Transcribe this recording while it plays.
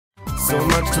so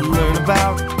much to learn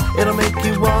about. It'll make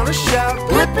you wanna shout,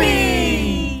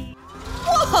 Blippi!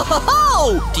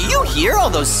 Whoa! Do you hear all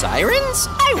those sirens?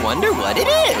 I wonder what it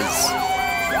is.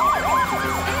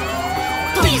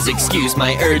 Please excuse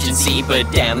my urgency, but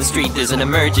down the street there's an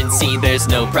emergency. There's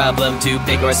no problem too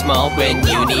big or small. When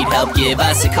you need help, give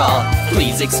us a call.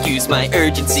 Please excuse my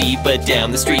urgency, but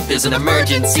down the street there's an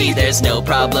emergency. There's no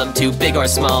problem too big or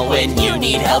small. When you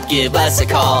need help, give us a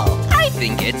call. I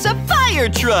think it's a fire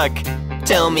truck.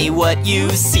 Tell me what you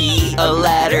see. A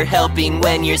ladder helping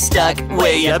when you're stuck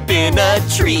way up in a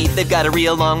tree. They've got a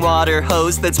real long water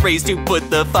hose that sprays to put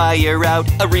the fire out.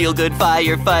 A real good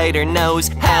firefighter knows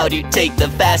how to take the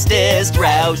fastest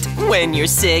route. When you're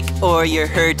sick or you're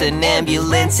hurt, an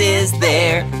ambulance is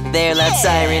there. Their loud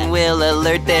siren will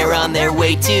alert, they're on their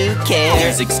way to care.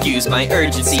 Please excuse my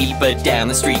urgency, but down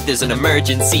the street there's an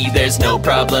emergency. There's no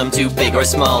problem too big or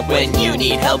small. When you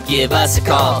need help, give us a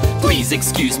call. Please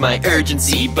excuse my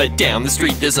urgency, but down the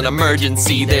street there's an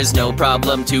emergency. There's no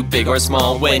problem too big or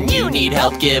small. When you need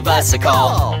help, give us a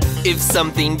call. If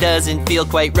something doesn't feel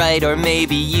quite right, or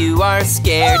maybe you are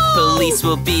scared, police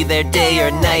will be there day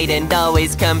or night and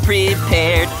always come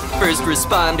prepared. First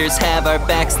responders have our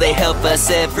backs, they help us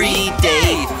every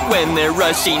day. When they're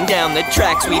rushing down the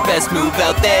tracks, we best move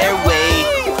out their way.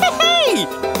 Hey!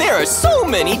 There are so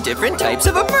many different types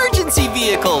of emergency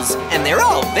vehicles, and they're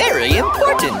all very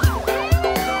important.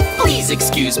 Please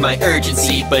excuse my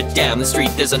urgency, but down the street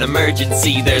there's an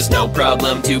emergency. There's no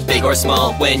problem too big or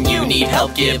small. When you need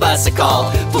help, give us a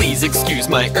call. Please excuse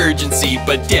my urgency,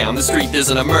 but down the street there's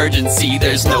an emergency.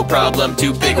 There's no problem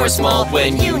too big or small.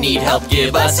 When you need help,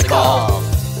 give us a call.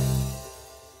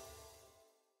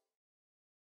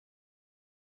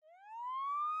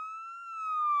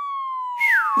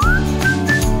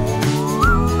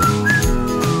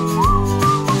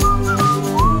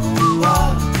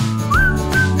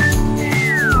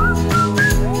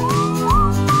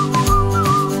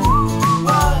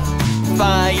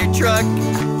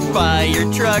 Fire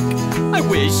truck, I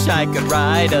wish I could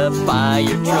ride a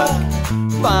fire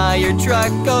truck. Fire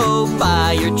truck, oh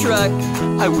fire truck,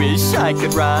 I wish I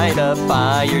could ride a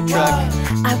fire truck.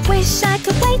 I wish I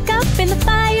could wake up in the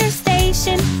fire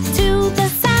station to the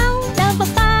sound of a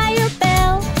fire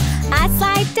bell. I'd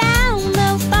slide down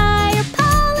the fire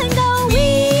pole and go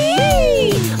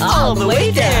wee all the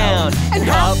way down and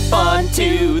hop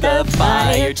onto the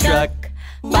fire truck.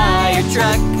 Fire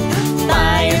truck,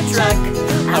 fire truck,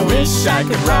 I wish I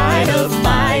could ride a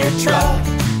fire truck.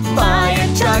 Fire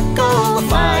truck, oh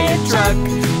fire truck,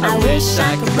 I wish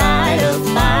I could ride a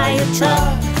fire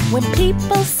truck. When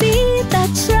people see the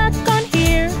truck on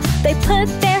here, they put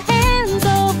their hands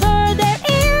over their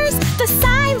ears. The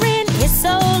siren is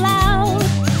so loud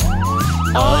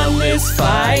on this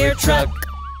fire truck.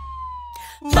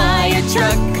 Fire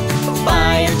truck,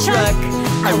 fire truck,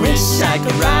 I wish I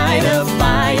could ride a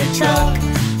fire truck.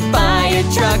 Fire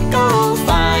truck, oh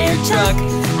fire truck,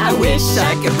 I wish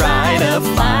I could ride a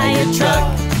fire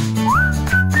truck.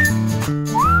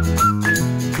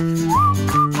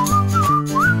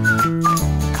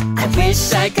 I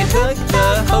wish I could hook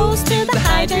the hose to the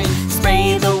hydrant,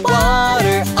 spray the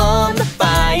water on the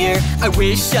fire. I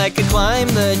wish I could climb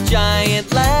the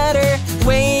giant ladder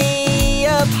way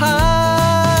up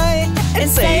high and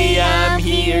say I'm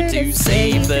here to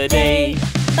save the day.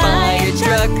 Fire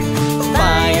truck,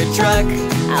 fire truck,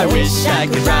 I wish I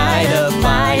could ride a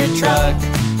fire truck.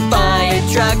 Fire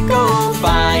truck, oh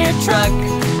fire truck,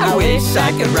 I wish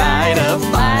I could ride a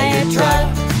fire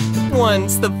truck.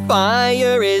 Once the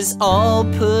fire is all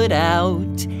put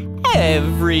out,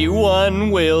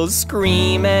 everyone will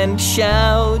scream and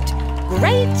shout,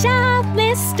 Great job,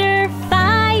 Mr.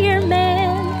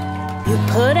 Fireman. You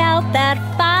put out that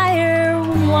fire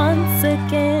once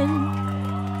again.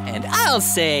 And I'll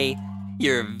say,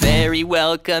 you're very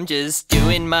welcome, just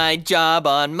doing my job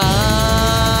on my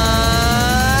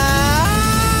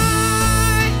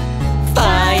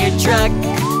fire truck.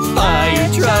 Fire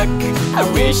truck, I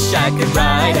wish I could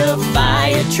ride a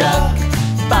fire truck.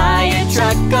 Fire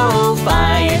truck, oh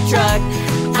fire truck,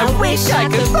 I wish I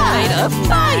could ride a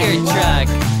fire truck.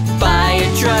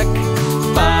 Fire truck,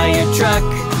 fire truck,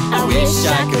 I wish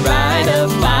I could ride a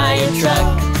fire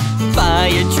truck.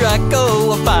 Fire truck,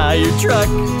 oh a fire truck,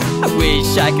 I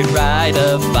wish I could ride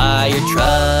a fire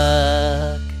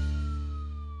truck.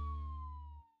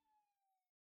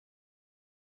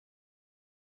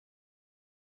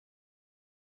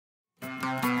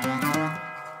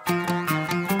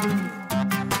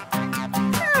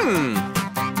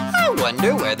 I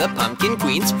wonder where the Pumpkin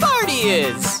Queen's party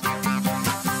is.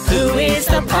 Who is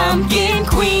the Pumpkin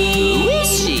Queen? Who is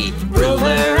she?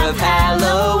 Ruler of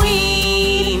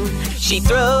Halloween. She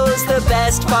throws the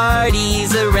best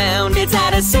parties around. It's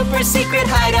at a super secret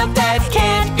hideout that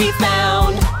can't be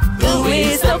found. Who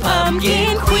is the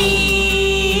Pumpkin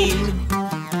Queen?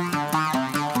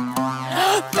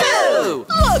 Boo!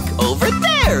 Look, over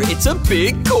there! It's a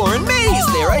big corn maze.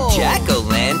 There are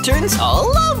jack-o'-lanterns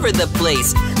all over the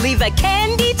place. Leave a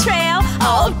candy trail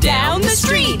all down the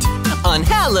street. On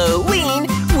Halloween,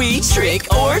 we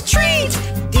trick or treat.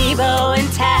 Devo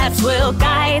and Tabs will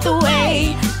guide the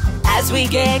way. As we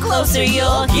get closer,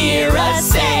 you'll hear us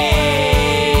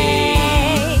say,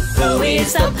 who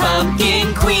is the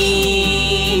Pumpkin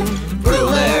Queen?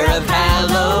 Ruler of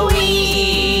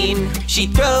Halloween. She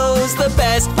throws the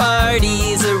best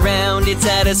parties around. It's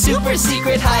at a super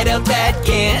secret hideout that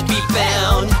can't be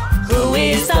found. Who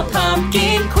is the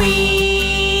Pumpkin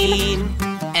Queen?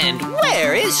 And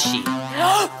where is she?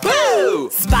 Boo!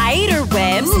 spider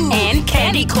webs and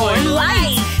candy corn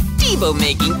lights. Devo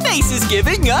making faces,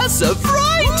 giving us a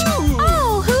fright.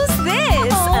 Oh, who's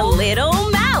this? A little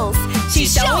mouse.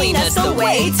 She's showing us the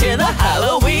way to the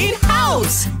Halloween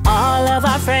house. All of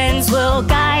our friends will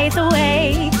guide the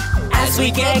way. As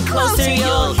we get closer,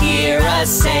 you'll hear us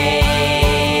say,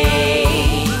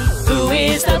 who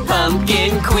is the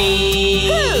Pumpkin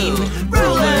Queen?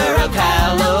 Ruler of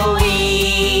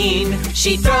Halloween.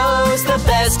 She throws the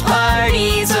best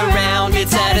parties around.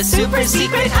 It's at a super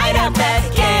secret hideout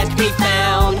that can't be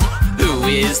found. Who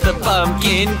is the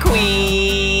Pumpkin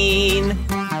Queen?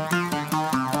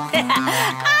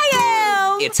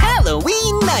 It's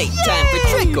Halloween night, time for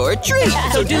trick or treat.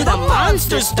 So do the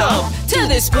monster stomp to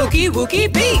the spooky wookie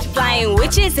beat. Flying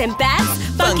witches and bats,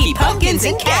 Funky pumpkins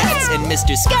and cats. And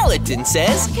Mr. Skeleton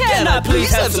says, can I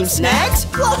please have some snacks?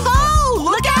 Whoa,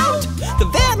 look out! The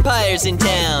vampire's in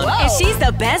town. And she's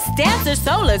the best dancer,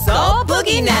 so let's all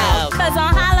boogie now. 'Cause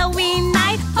on Halloween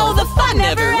night, Oh, the fun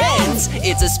never ends.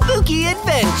 It's a spooky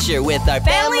adventure with our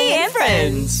family and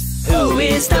friends. Who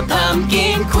is the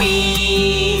Pumpkin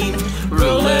Queen?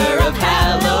 Ruler of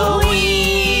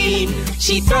Halloween.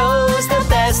 She throws the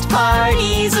best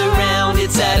parties around.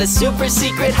 It's at a super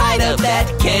secret hideout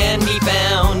that can be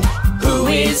found. Who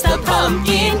is the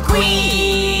Pumpkin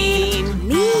Queen?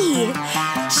 me.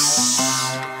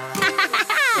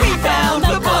 We found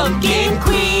the Pumpkin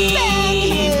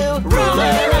Queen,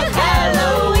 ruler of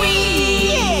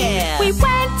Halloween. We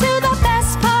went to the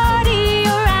best party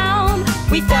around.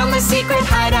 We found the secret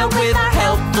hideout with our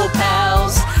helpful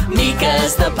pals.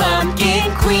 Mika's the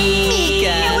Pumpkin Queen.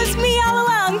 It was me all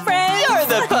along, friends. You're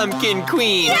the Pumpkin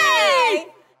Queen. Yay!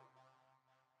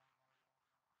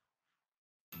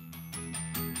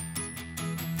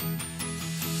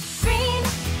 Green,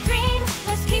 green,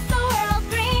 let's keep the world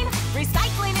green.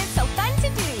 Recycling is so fun to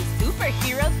do.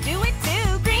 Superheroes do it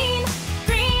too. Green,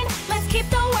 green, let's keep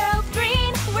the world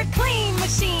green. We're clean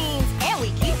machines, and we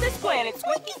keep this planet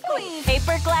squeaky clean.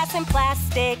 Paper, glass, and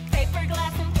plastic. Paper,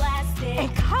 glass, and plastic.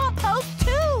 And compost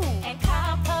too. And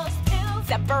compost too.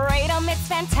 Separate them, it's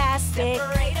fantastic.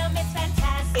 Separate them, it's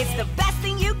fantastic. It's the best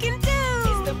thing you can do.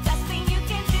 It's the best thing you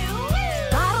can do.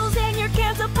 Bottles and your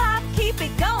cans of pop, keep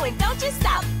it going, don't you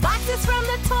stop. Boxes from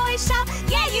the toy shop,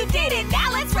 yeah, you did it, now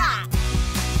let's rock.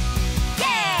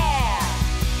 Yeah!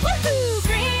 Woohoo!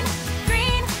 Green,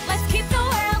 green, let's keep the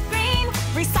world green.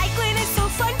 Recycling is so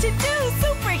fun to do.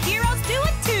 Superheroes do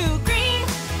it too. Green,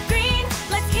 green,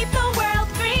 let's keep the world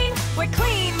green. We're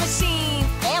clean machines,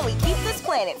 and we keep this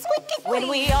planet squeaky clean. When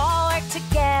we all work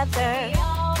together,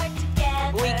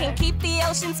 we can keep the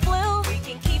oceans blue. We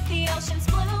can keep the oceans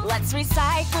blue. Let's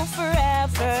recycle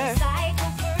forever.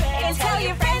 And tell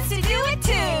your friends to do it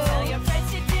too. Tell your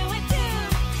friends to do it too.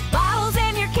 Bottles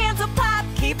and your cans of pop,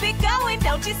 keep it going,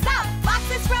 don't you stop.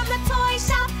 Boxes from the toy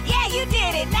shop, yeah, you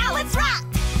did it, now let's rock.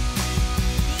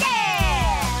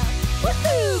 Yeah!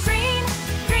 Woohoo! Green,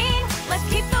 green, let's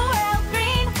keep the world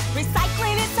green.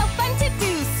 Recycling is so fun to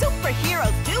do.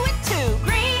 Superheroes do it too.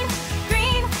 Green,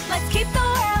 green, let's keep the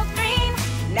world green.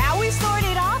 Now we've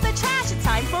sorted all the trash, it's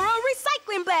time for a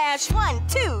recycling bash. 1,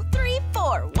 2, 3,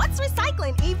 4. What's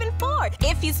recycling even for?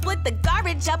 If you split the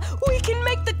garbage up, we can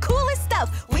make the coolest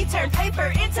stuff. We turn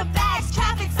paper into bags,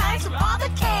 traffic signs from all the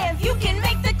cans. You can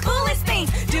make the coolest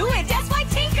things. Do it just by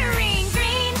tinkering.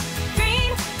 Green,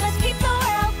 green, let's keep the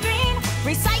world green.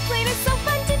 Recycling is so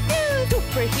fun to do.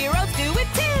 Superheroes do it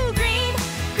too. Green,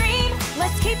 green,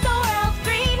 let's keep the world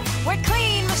green. We're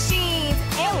clean machines,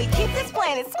 and we keep this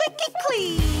planet squeaky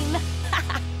clean.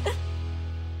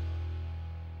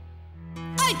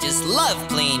 I just love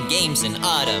playing games in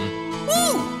autumn.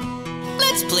 Woo!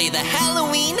 Let's play the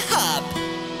Halloween hop.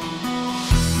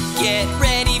 Get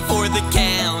ready for the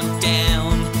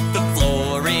countdown. The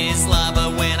floor is lava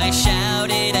when I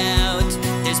shout it out.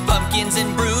 There's pumpkins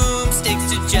and broomsticks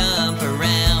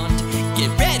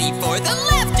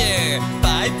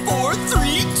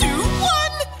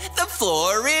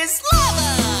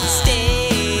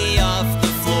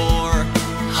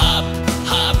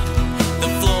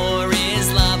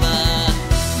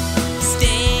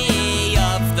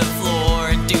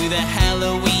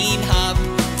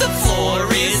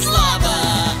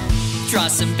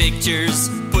creatures,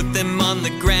 put them on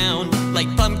the ground like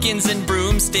pumpkins and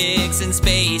broomsticks and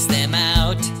space them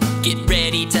out. Get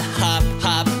ready to hop,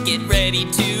 hop, get ready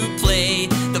to play.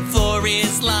 The floor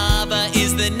is lava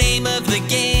is the name of the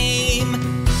game.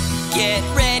 Get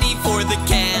ready for the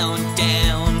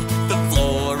countdown. The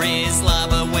floor is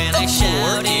lava when I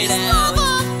shout it out.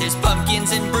 There's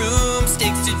pumpkins and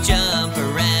broomsticks to jump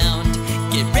around.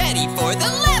 Get ready for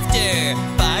the laughter.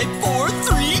 5, 4,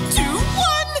 3, 2, 1.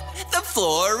 The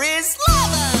floor is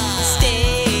lava.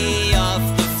 Stay off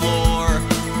the floor.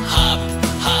 Hop,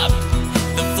 hop.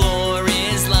 The floor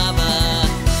is lava.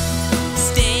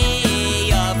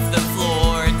 Stay off the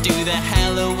floor. Do the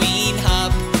Halloween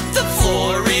hop. The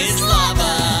floor is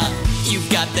lava. You've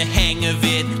got the hang of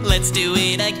it. Let's do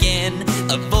it again.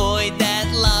 Avoid that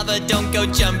lava. Don't go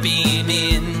jumping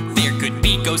in. There could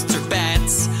be ghosts or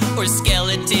bats or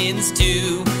skeletons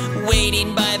too,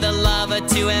 waiting by the lava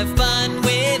to have fun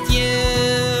with you.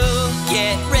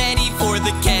 Get ready for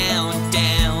the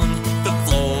countdown. The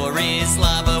floor is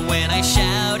lava when I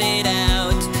shout it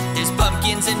out. There's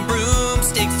pumpkins and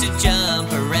broomsticks to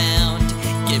jump around.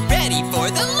 Get ready for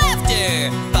the laughter.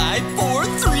 5, 4,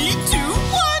 3, 2,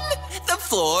 1. The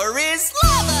floor is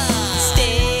lava.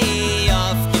 Stay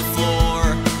off the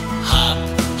floor. Hop,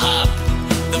 hop.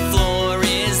 The floor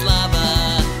is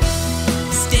lava.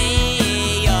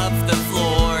 Stay off the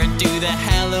floor. Do the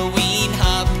Halloween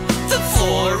hop. The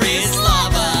floor is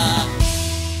lava.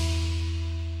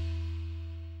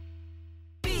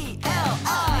 Blippi.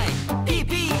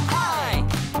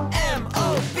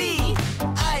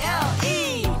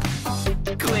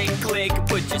 Click, click,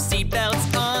 put your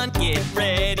seatbelts on. Get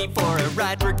ready for a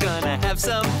ride. We're gonna have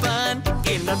some fun.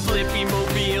 In the Blippi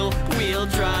mobile, we'll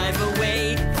drive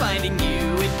away, finding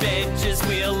new adventures.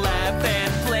 We'll laugh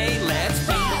and play. Let's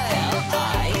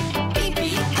B-L-I-P-P-I.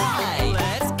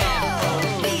 Let's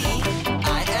M-O-B-I-L-E.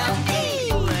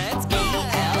 Let's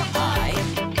B-L-I-P-P-I.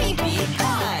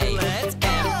 Let's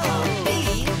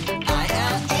M-O-B-I-L-E.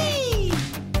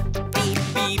 Beep,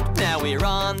 beep, now we're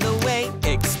on the way,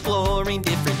 exploring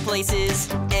different places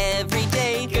every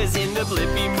day. 'Cause in the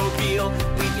Blippi mobile,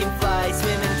 we can fly,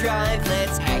 swim, and drive.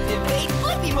 Let's activate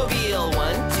Blippi mobile.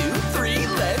 1, 2, 3,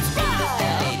 let's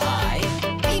B-L-I-P-P-I.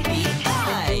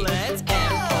 Let's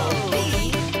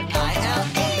M-O-B-I-L-E.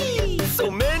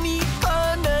 So many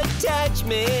fun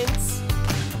attachments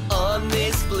on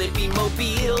this Blippi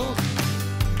mobile.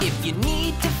 If you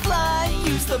need to fly,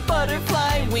 use the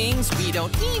butterfly wings. We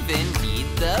don't even need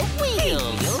the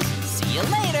wheels. See you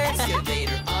later.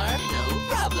 Excavator arm, no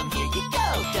problem. Here you go.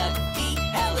 Duck feet,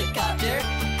 helicopter,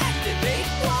 activate.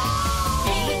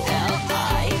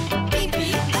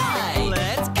 B-L-I-P-P-I.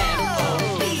 Let's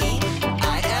M-O-B-I-L-E.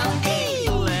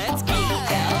 Let's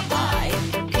B-L-I-P-P-I.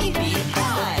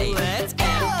 Let's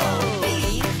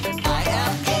M-O-B-I-L-E.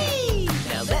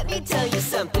 Now let me tell you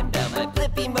something about my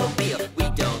Blippi mobile. We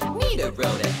don't need a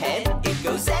road ahead. It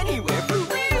goes anywhere for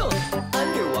real.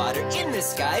 Underwater, in the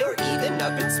sky, or even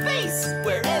up in space.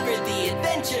 Wherever the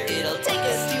adventure, it'll take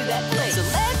us to that place. So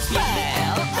let's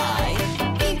B-L-I-P-P-I.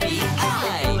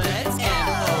 Let's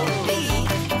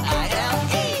M-O-B-I-L-E.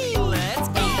 Let's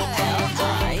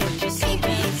B-L-I-P-P-I.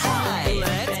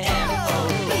 Let's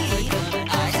M-O-B-I-L-E.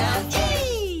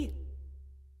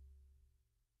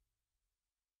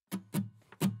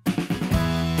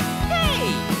 Hey,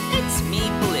 it's me,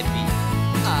 Blippi.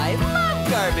 I love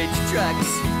garbage trucks.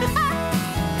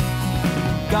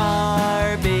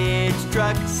 Garbage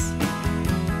trucks.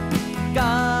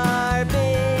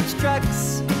 Garbage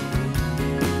trucks.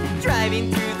 Driving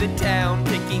through the town,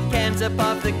 picking cans up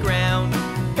off the ground.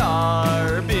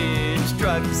 Garbage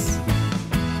trucks.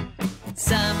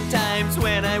 Sometimes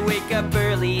when I wake up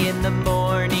early in the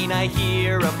morning, I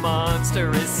hear a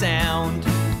monstrous sound.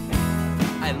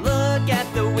 I look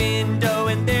at the window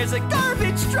and there's a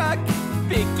garbage truck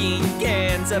picking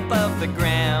cans above the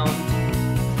ground.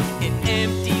 It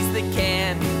empties the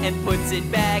can and puts it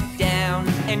back down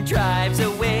and drives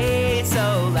away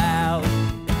so loud.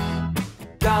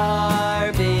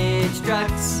 Garbage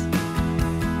trucks.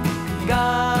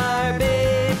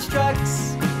 Garbage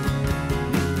trucks.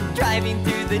 Driving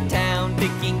through the town,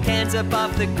 picking cans up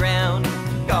off the ground.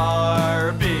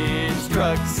 Garbage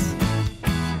trucks.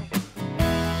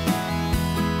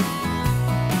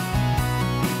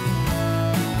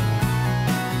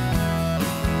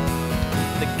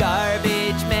 The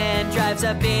garbage man drives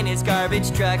up in his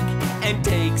garbage truck and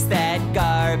takes that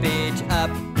garbage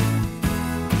up.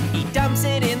 He dumps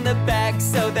it in the back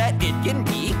so that it can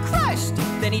be crushed.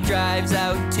 Then he drives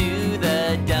out to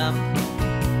the dump.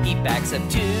 He backs up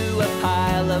to a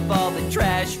pile of all the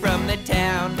trash from the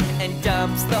town and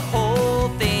dumps the whole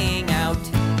thing out.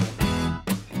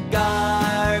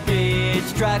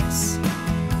 Garbage trucks.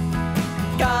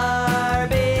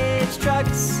 Garbage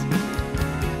trucks.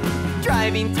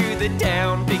 Driving through the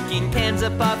town, picking cans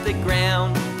up off the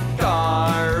ground.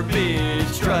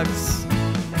 Garbage trucks.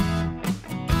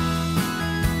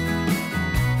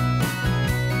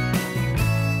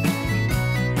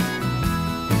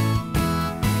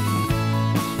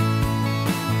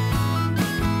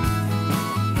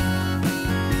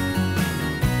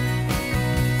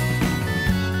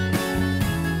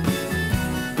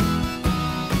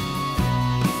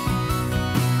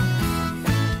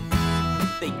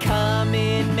 Come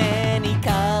in many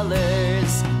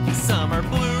colors. Some are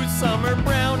blue, some are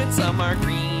brown, and some are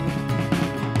green.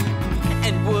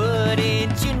 And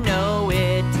wouldn't you know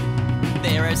it,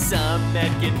 there are some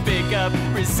that can pick up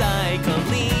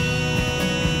recycling.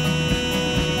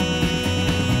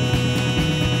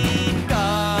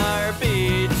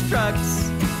 Garbage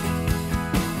trucks.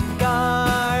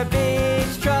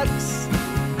 Garbage trucks.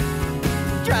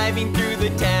 Driving through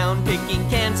the town, picking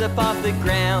cans up off the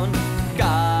ground.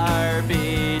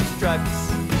 Garbage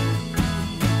trucks.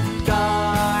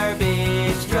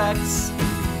 Garbage trucks.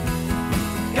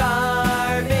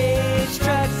 Garbage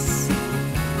trucks.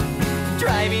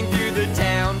 Driving through the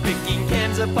town, picking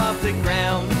cans up off the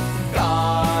ground.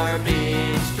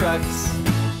 Garbage trucks.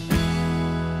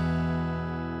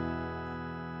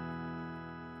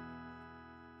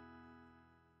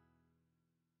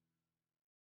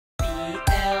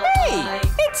 Hey,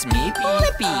 it's me,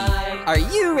 Blippi. Are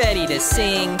you ready to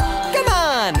sing? Come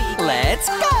on, let's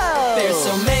go! There's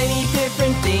so many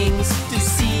different things to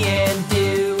see and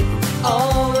do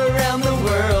all around the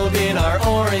world in our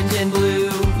orange and blue.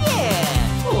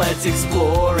 Yeah! Let's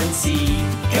explore and see.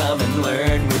 Come and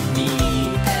learn with me.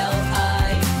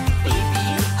 L-I-P-P-I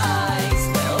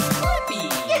spells Blippi.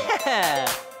 Yeah!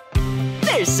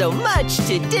 There's so much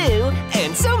to do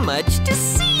and so much to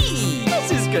see.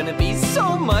 This is gonna be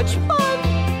so much fun.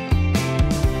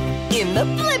 In the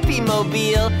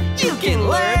Blippi-mobile, you can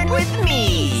learn with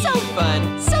me. So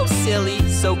fun, so silly,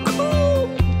 so cool.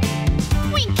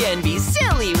 We can be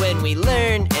silly when we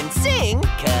learn and sing,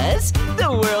 'cause the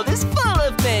world is full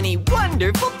of many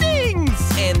wonderful things.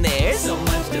 And there's so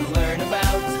much to learn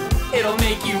about, it'll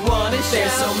make you wanna shout.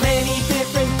 There's so many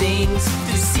different things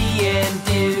to see and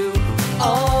do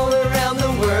all around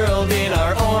the world in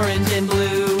our orange and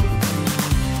blue.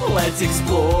 Let's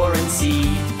explore and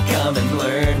see. Come and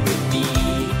learn with me.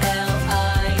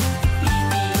 L-I-P-P-I.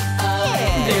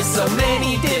 Yeah. There's so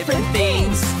many different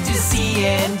things to see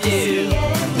and do.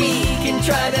 We can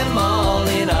try them all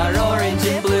in our orange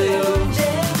and blue.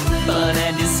 Fun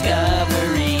and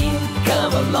discovery.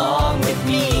 Come along with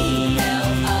me.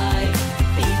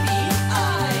 L-I-P-P-I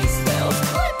spells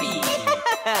Blippi.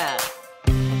 Yeah.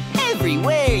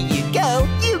 Everywhere you go,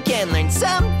 you can learn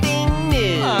something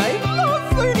new. I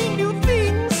love learning new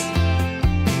things.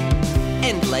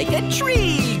 And like a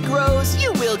tree grows,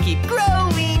 you will keep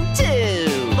growing too.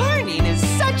 Learning is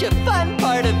such a fun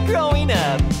part of growing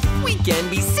up. We can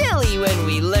be silly when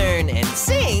we learn and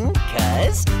sing,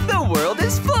 'cause the world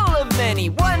is full of many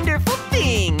wonderful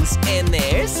things. And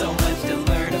there's so much to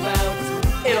learn about,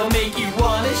 it'll make you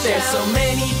wanna shout. There's so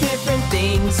many different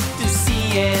things to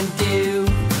see and do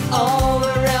all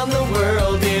around the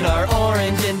world in our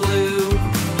orange and blue.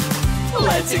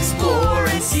 Let's explore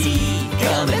and see.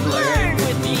 Come and learn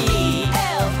with me.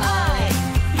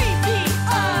 L-I-P-P-I.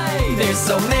 There's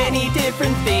so many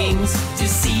different things to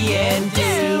see and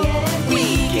do.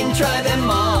 We can try them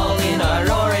all in our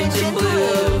orange and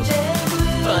blue.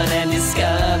 Fun and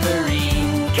discovery.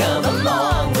 Come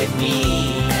along with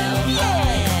me.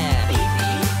 L-I-P-P-I.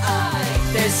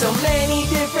 There's so many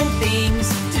different things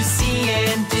to see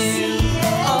and do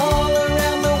all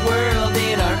around the world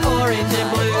in our orange and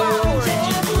blue.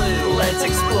 Let's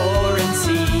explore and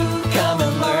see. Come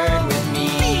and learn with me.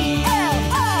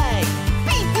 L-I-P-P-I.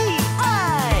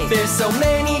 There's so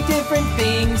many different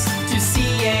things to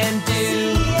see and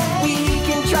do. We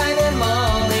can try them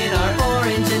all in our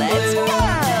orange and blue. Let's go!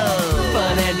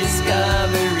 Fun and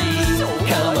discovery.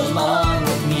 Come along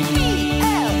with me.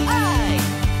 L-I-P-P-I.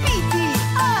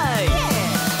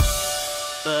 Yeah.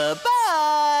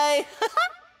 Bye-bye.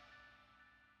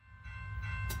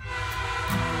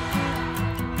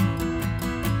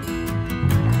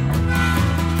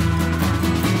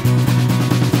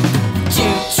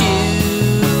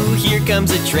 Here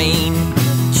comes a train.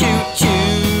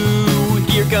 Choo-choo,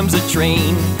 here comes a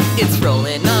train. It's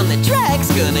rolling on the tracks,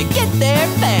 gonna get there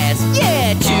fast.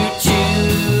 Yeah,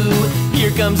 choo-choo,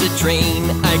 here comes a train.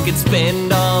 I could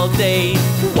spend all day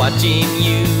watching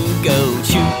you go.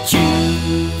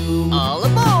 Choo-choo, all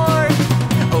aboard.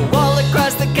 Oh, all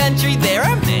across the country there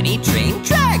are many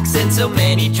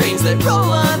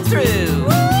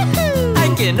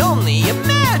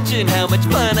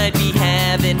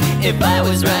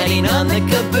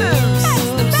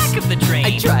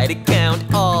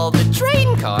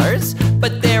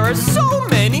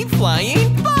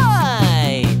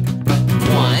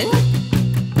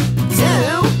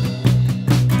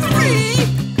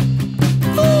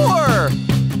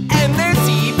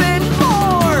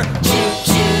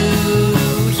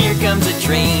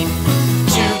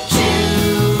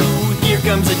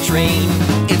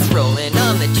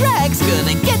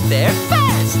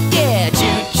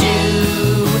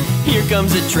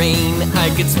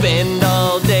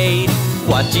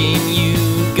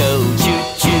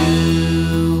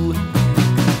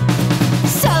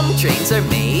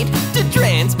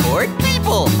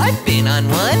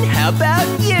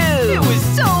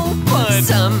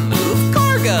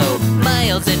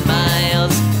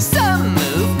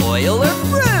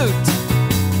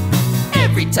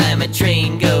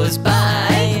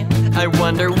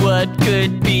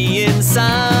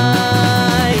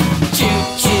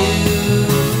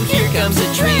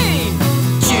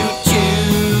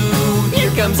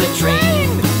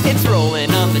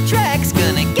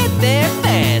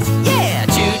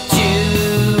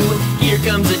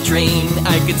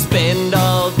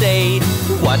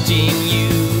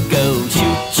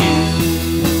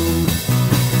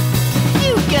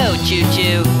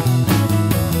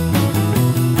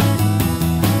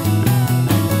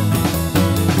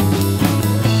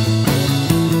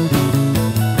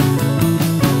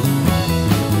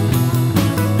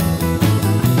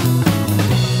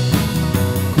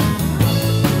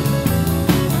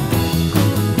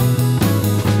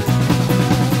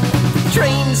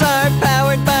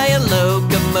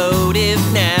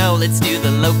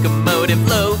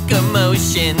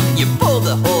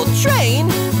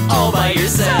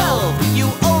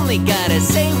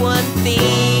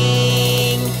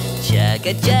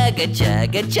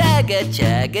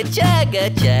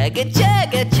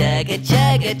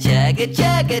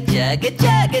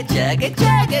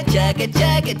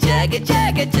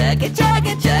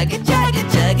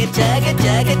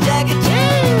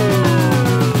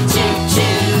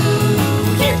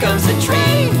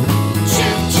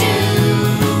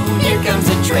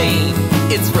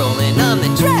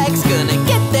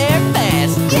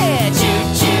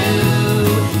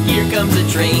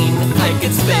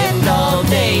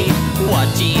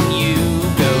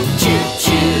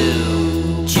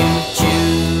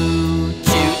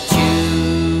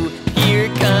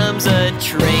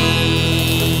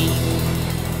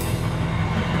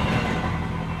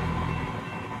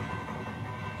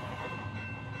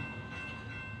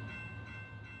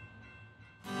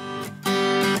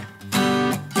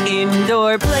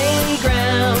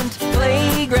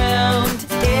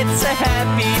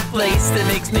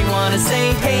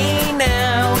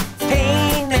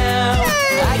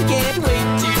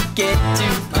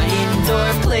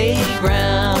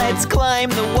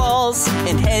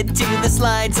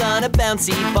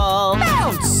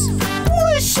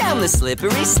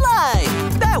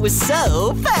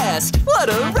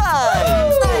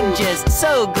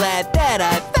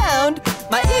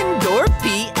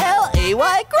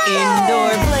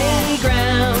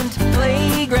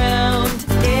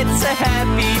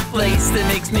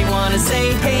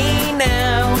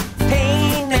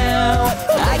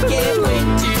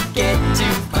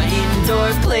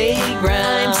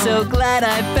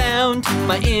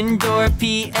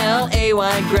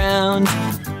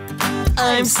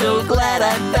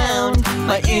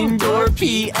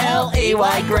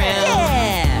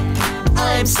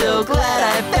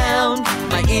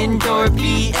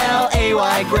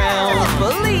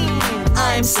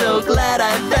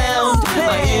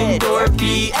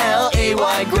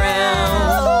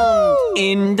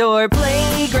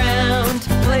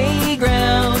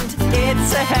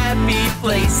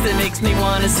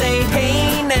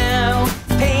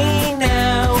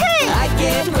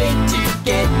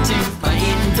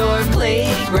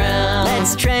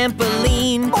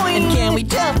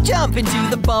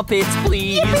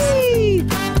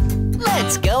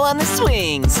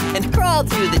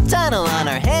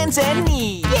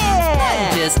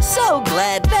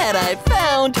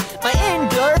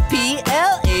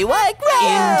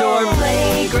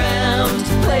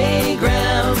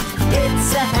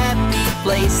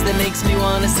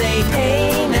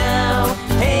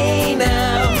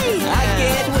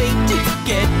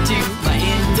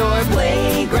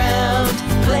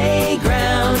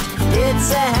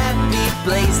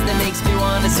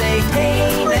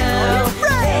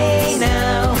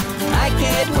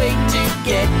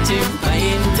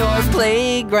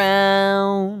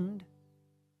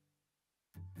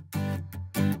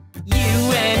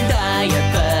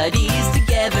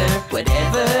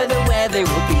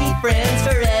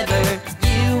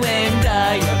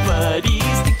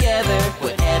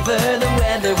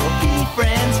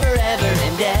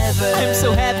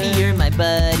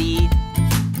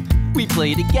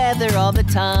play together all the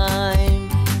time.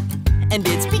 And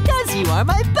it's because you are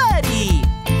my buddy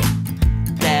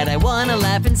that I wanna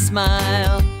laugh and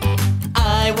smile.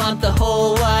 I want the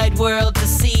whole wide world to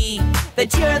see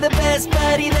that you're the best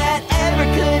buddy that ever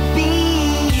could be.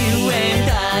 You and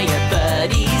I are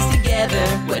buddies together.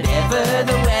 Whatever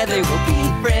the weather, we'll be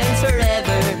friends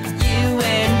forever. You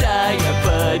and I are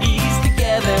buddies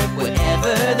together.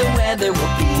 Whatever the weather,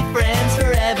 we'll be friends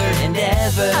forever and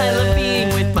ever. I love being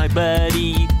with my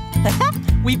buddy.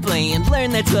 We play and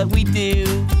learn, that's what we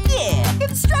do. Yeah,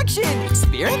 construction,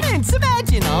 experiments,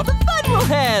 imagine all the fun we'll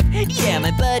have. Yeah,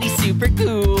 my buddy's super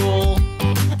cool.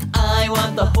 I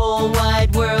want the whole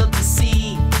wide world to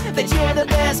see that you're the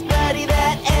best buddy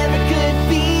that ever could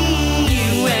be.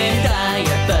 You and I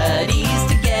are buddies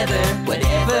together.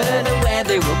 Whatever the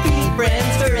weather, we'll be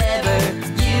friends forever.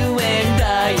 You and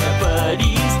I are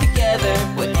buddies together.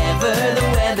 Whatever the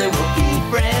weather, we'll be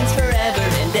friends forever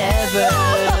and ever.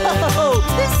 Oh,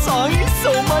 this song is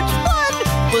so much fun!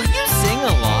 Will you sing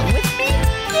along with me?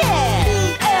 Yeah!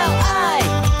 B-L-I-B-B-I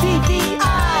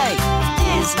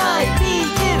is my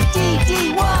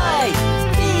B-U-D-D-Y.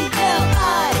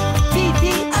 B-L-I-B-B-I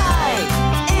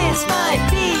is my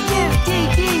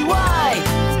B-U-D-D-Y.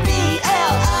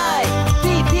 B-L-I-B-B-I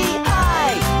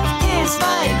is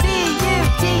my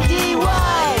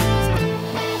B-U-D-D-Y.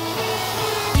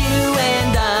 You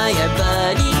and I are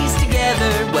buddies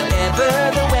together. Whatever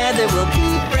the weather, we'll be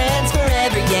friends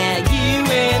forever. Yeah, you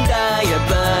and I are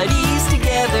buddies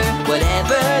together.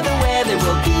 Whatever the weather,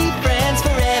 we'll be friends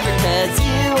forever. 'Cause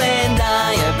you and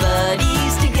I are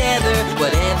buddies together.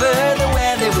 Whatever the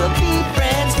weather, we'll be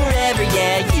friends forever.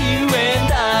 Yeah, you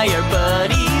and I are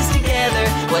buddies together.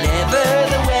 Whatever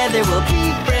the weather, we'll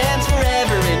be friends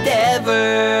forever and ever.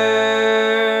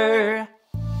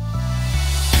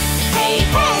 Hey,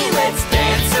 hey, let's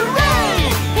dance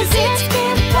around, 'cause it's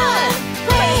been fun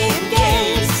playing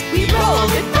games. We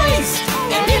rolled and raced,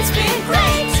 and it's been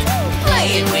great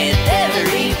playing with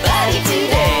everybody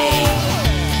today.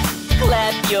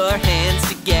 Clap your hands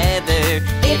together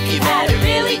if you've had a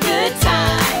really good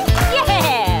time.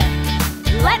 Yeah!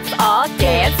 Let's all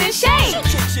dance and shake.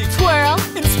 Twirl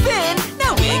and spin,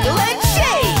 now wiggle and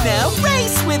shake. Now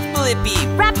race with Blippi.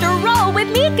 Raptor roll with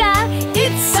Mika.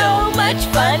 It's so much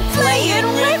fun playing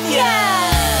with ya.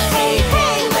 Hey,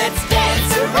 hey, let's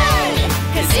dance around,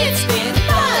 'cause it's been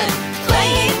fun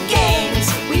playing games.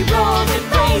 We rolled and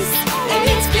raced, and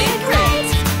it's been great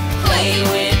playing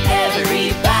with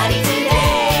everybody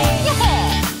today. Yeah.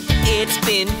 It's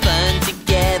been fun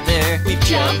together. We've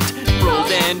jumped,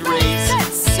 rolled and raced.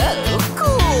 That's so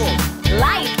cool.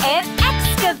 like an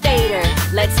excavator.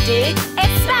 Let's dig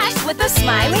and smash with a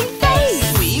smiling face.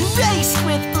 We raced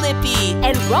with Blippi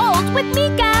And rolled with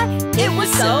Mika. It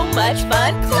was so much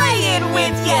fun playing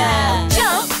with ya.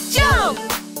 Jump, jump,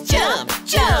 jump,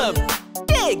 jump.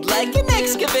 Dig like an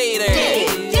excavator.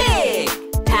 Dig, dig.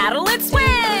 Paddle and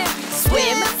swim.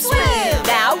 Swim, swim.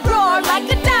 Now roar like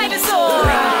a dinosaur.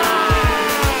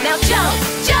 Now jump,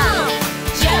 jump,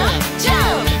 jump,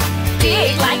 jump.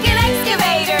 Dig like an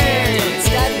excavator. Don't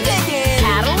stop digging.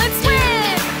 Paddle and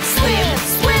swim. Swim,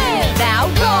 swim. Now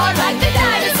roar like the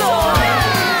dinosaur.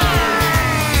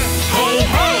 Hey,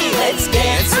 hey, let's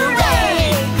dance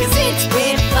around, 'cause it's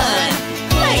been fun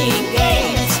playing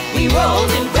games. We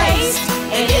rolled and raced,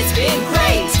 and it's been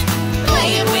great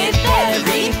playing with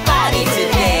everybody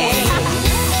today.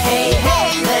 Hey, hey,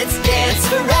 let's dance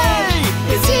around,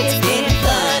 'cause it's been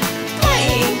fun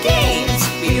playing games.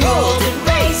 We rolled and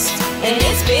raced, and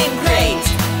it's been great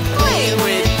playing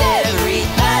with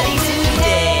everybody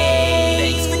today.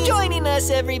 Thanks for joining us,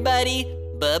 everybody.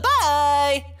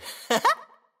 Bye-bye.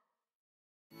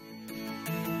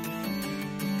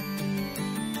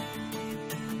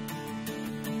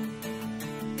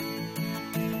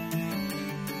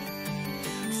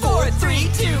 4, 3,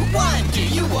 2, 1. Do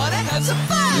you wanna have some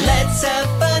fun? Let's have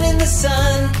fun in the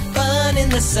sun, fun in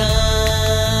the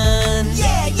sun.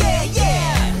 Yeah, yeah,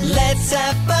 yeah. Let's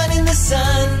have fun in the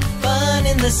sun, fun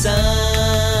in the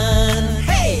sun.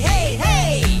 Hey, hey,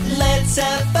 hey. Let's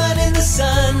have fun in the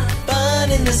sun,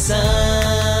 fun in the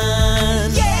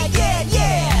sun. Yeah, yeah,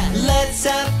 yeah. Let's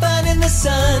have fun in the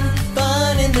sun,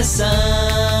 fun in the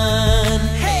sun.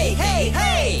 Hey, hey,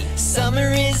 hey.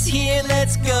 Summer is here,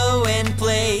 let's go and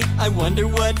play. I wonder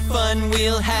what fun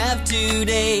we'll have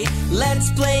today. Let's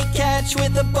play catch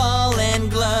with a ball and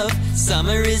glove.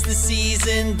 Summer is the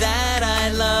season that I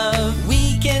love.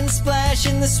 We can splash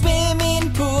in the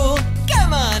swimming pool.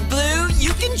 Come on, Blue,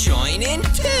 you can join in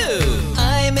too.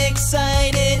 I'm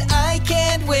excited, I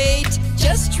can't wait.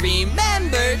 Just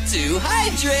remember to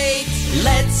hydrate.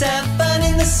 Let's have fun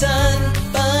in the sun,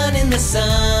 fun in the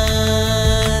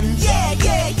sun. Yeah,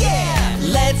 yeah, yeah.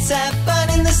 Let's have fun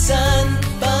in the sun,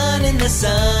 fun in the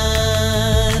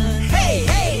sun. Hey,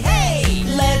 hey, hey.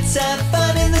 Let's have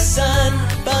fun in the sun,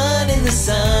 fun in the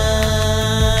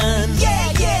sun.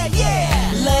 Yeah, yeah,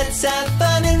 yeah. Let's have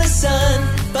fun in the sun,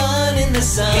 fun in the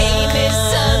sun. Hey, Miss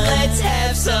Sun, let's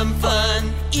have some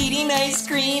fun. Eating ice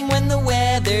cream when the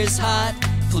weather's hot.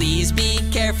 Please be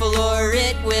careful or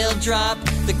it will drop.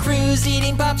 The crew's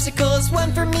eating popsicles,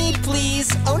 one for me, please.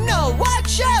 Oh no,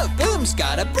 watch out! Boom's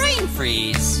got a brain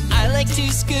freeze. I like 2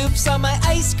 scoops on my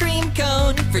ice cream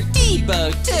cone for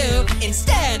Debo too,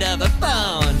 instead of a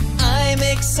phone. I'm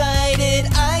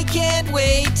excited, I can't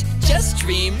wait. Just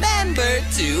remember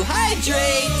to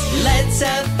hydrate. Let's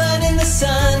have fun in the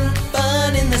sun,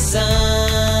 fun in the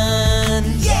sun.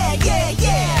 Yeah, yeah,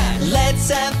 yeah. Let's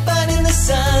have fun in the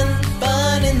sun,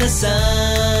 fun in the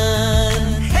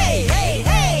sun. Hey, hey,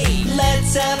 hey.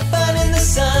 Let's have fun in the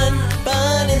sun,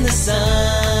 fun in the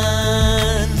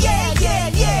sun. Yeah, yeah,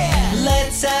 yeah.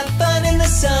 Let's have fun in the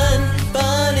sun,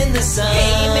 fun in the sun.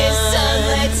 Hey, Miss Sun,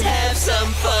 let's have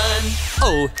some fun.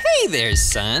 Oh, hey there,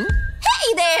 Sun.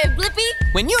 Hey there, Blippi!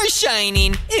 When you're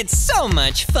shining, it's so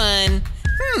much fun.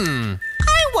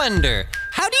 I wonder,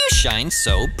 how do you shine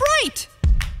so bright?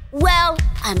 Well,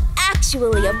 I'm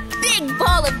actually a big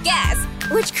ball of gas,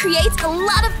 which creates a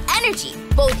lot of energy,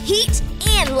 both heat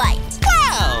and light.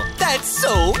 Wow, that's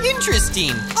so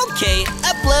interesting. Okay,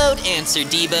 upload answer,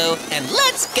 Debo, and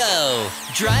let's go.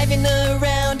 Driving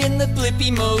around in the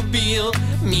Blippi mobile,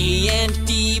 me and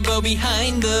Debo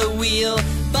behind the wheel.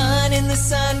 Fun in the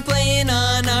sun, playing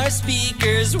on our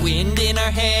speakers, wind in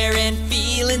our hair and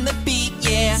feeling the beat,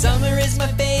 yeah. Summer is my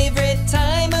favorite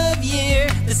time of year.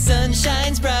 The sun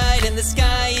shines bright and the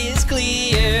sky is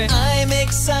clear. I'm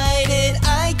excited,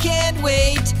 I can't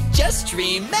wait. Just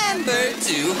remember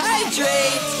to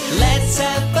hydrate. Let's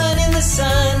have fun in the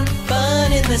sun,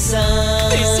 fun in the sun.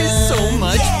 This is so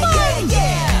much fun. Yeah,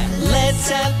 yeah. Let's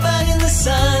have fun in the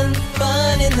sun,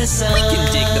 fun in the sun. We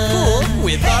can dig the pool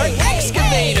with our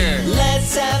excavator.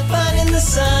 Let's have fun in the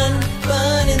sun,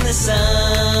 fun in the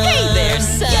sun. Hey there,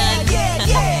 Sun. Yeah, yeah,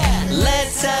 yeah.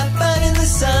 Let's have fun in the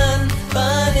sun,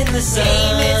 fun in the sun.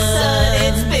 Hey, Miss Sun,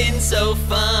 it's been so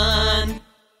fun.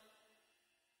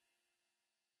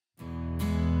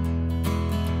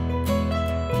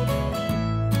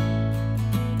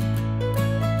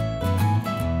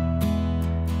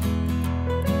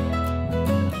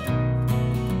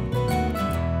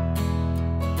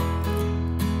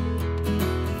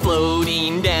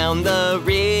 Floating down the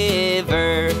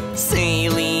river,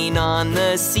 sailing on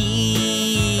the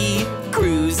sea,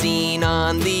 cruising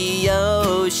on the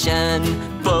ocean,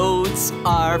 boats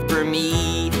are for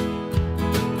me.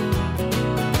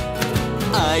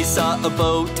 I saw a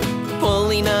boat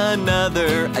pulling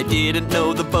another. I didn't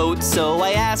know the boat, so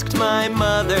I asked my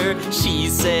mother. She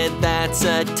said, that's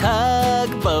a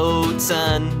tugboat,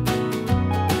 son.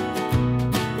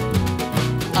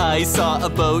 I saw a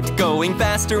boat going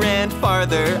faster and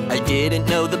farther. I didn't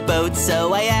know the boat,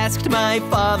 so I asked my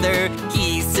father.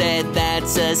 He said,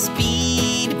 that's a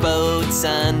speedboat,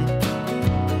 son.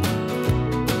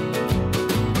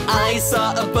 I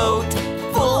saw a boat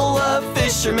full of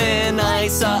fishermen. I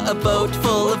saw a boat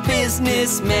full of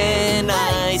businessmen.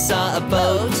 I saw a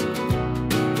boat.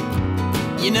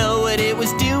 You know what it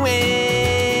was doing?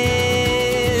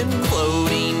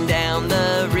 Floating down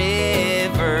the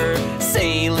river,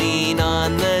 sailing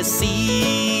on the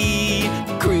sea,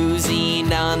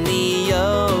 cruising on the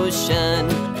ocean,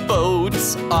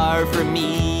 boats are for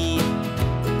me.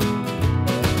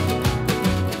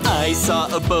 I saw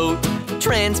a boat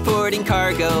transporting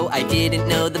cargo. I didn't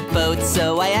know the boat,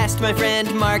 so I asked my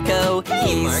friend Marco.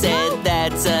 He said,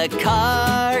 that's a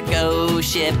cargo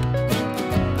ship.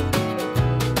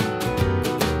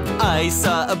 I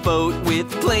saw a boat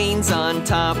with planes on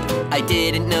top. I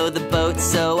didn't know the boat,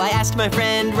 so I asked my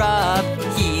friend Rob.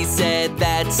 He said,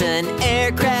 that's an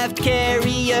aircraft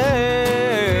carrier.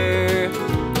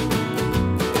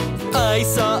 I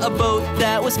saw a boat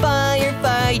that was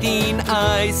firefighting.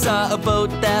 I saw a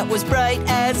boat that was bright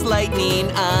as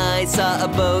lightning. I saw a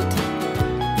boat.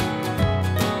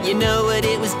 You know what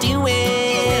it was doing?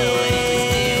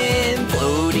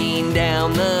 Floating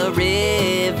down the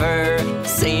river,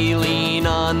 sailing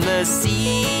on the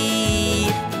sea,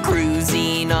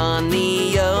 cruising on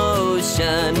the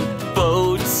ocean,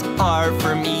 boats are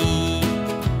for me.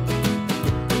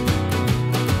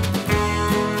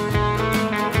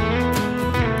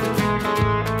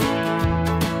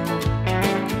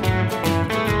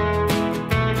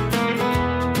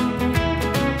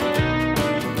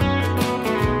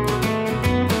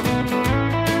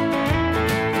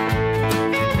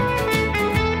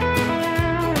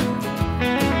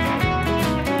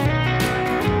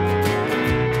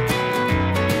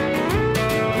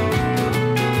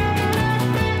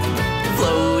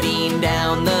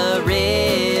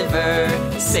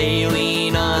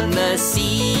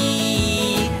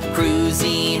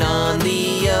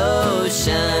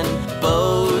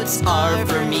 boats are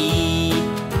for me.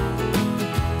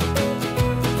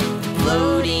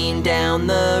 Floating down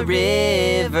the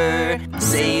river,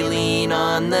 sailing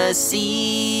on the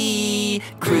sea,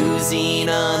 cruising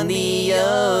on the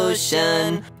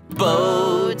ocean,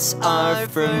 boats are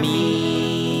for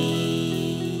me.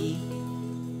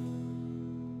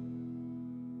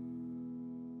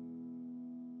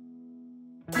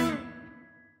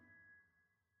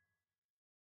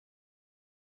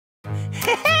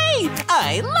 Hey!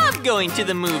 I love going to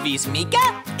the movies,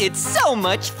 Mika. It's so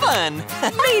much fun.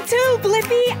 Me too,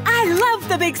 Blippi. I love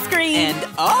the big screen. And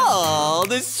all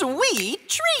the sweet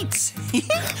treats.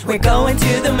 We're going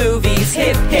to the movies,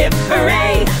 hip, hip,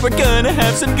 hooray. We're gonna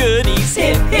have some goodies,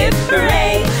 Hip, hip,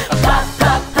 hooray. Pop,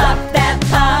 pop, pop that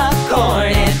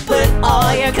popcorn and put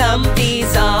all your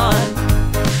comfies on.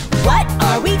 What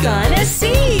are we gonna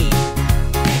see?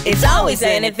 It's always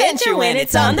an adventure when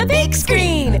it's on the big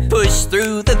screen. Push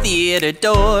through the theater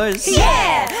doors.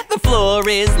 Yeah! The floor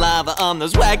is lava on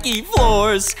those wacky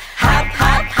floors. Hop,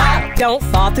 hop, hop, don't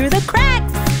fall through the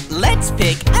cracks. Let's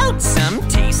pick out some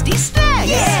tasty snacks.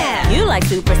 Yeah! You like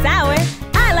super sour,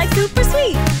 I like super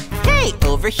sweet. Hey,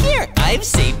 over here, I've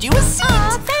saved you a seat.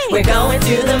 Aw, thanks. We're going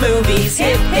to the movies,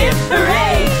 hip, hip,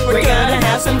 hooray. We're gonna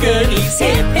have some goodies,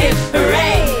 hip, hip,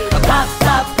 hooray. Pop,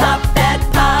 pop, pop that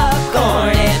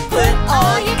popcorn and put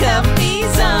all your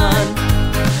comfies on.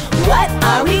 What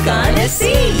are we gonna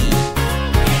see?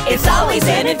 It's always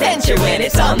an adventure when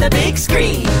it's on the big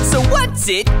screen. So what's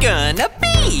it gonna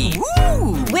be?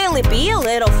 Ooh, will it be a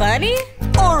little funny?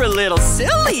 Or a little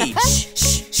silly? Shh,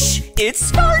 shh, shh, it's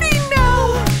starting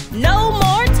now. No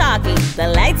more talking, the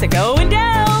lights are going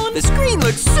down. The screen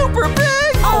looks super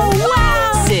big. Oh,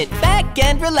 wow! Sit back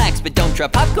and relax, but don't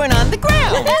drop popcorn on the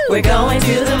ground. We're going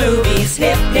to the movies,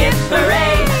 hip, hip,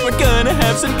 hooray. We're gonna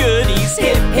have some goodies,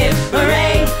 Hip, hip,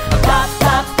 hooray. Pop,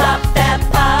 pop, pop that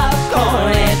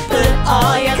popcorn and put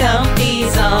all your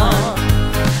comfies on.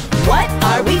 What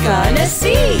are we gonna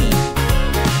see?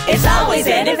 It's always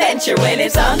an adventure when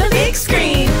it's on the big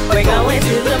screen. We're going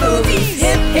to the movies,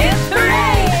 hip, hip,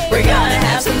 hooray. We're gonna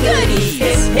have some goodies,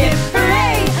 hip, hip,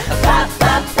 hooray. Pop,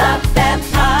 pop, pop that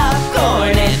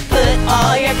popcorn and put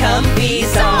all your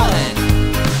comfies on.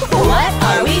 What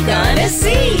are we gonna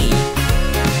see?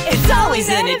 It's always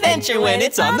an adventure when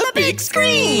it's on the big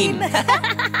screen.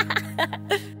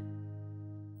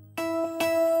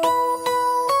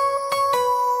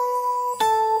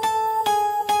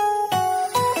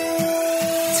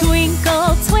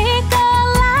 Twinkle, twinkle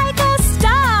like a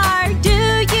star. Do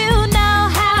you know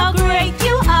how great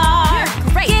you are?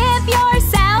 Give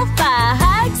yourself a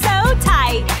hug so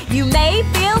tight. You may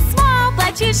feel small,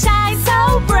 but you shine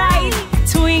so bright.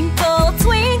 Twinkle,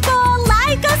 twinkle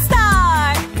like a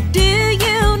star. Do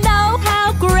you know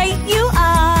how great you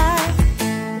are?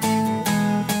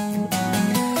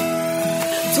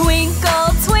 Twinkle,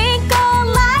 twinkle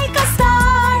like a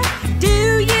star.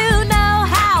 Do you know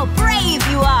how brave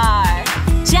you are?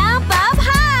 Jump up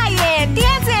high and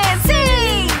dance and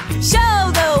sing.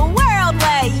 Show the world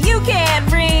what you can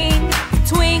bring.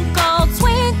 Twinkle,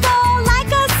 twinkle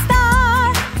like a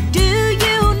star. Do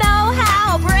you know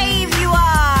how brave you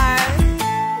are?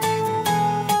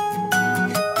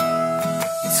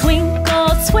 Twinkle,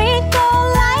 twinkle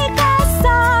like a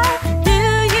star. Do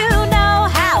you know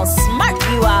how smart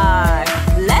you are?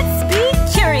 Let's be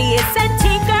curious and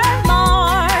tinker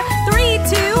more. 3,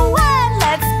 2, 1,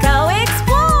 let's go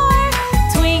explore.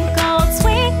 Twinkle,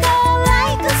 twinkle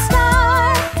like a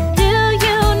star. Do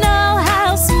you know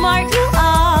how smart you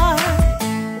are?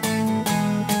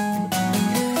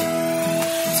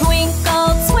 Twinkle,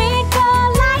 twinkle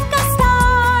like a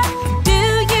star. Do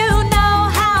you know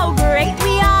how great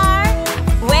we are?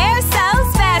 We're so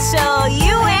special,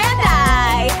 you and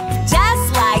I, just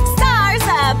like stars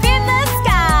up in the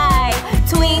sky.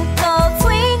 Twinkle,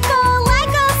 twinkle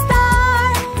like a star.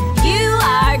 You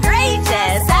are great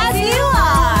just as you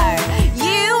are.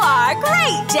 You are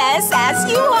great just as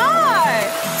you are.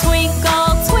 Twinkle,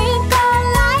 twinkle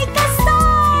like a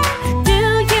star. Do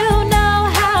you know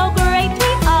how great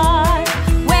we are?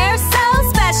 We're so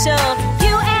special,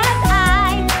 you and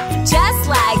I, just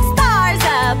like stars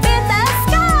up in the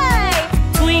sky.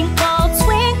 Twinkle,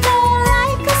 twinkle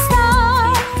like a star.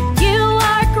 You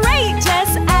are great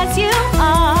just as you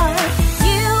are.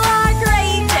 You are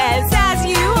great just as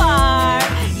you are.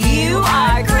 You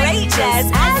are great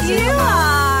just as you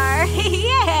are.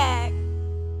 Yeah.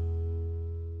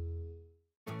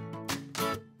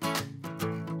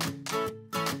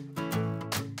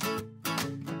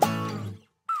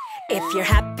 If you're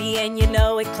happy and you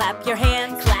know it, clap your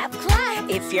hands. Clap, clap.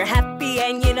 If you're happy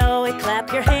and you know it,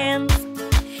 clap your hands.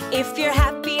 If you're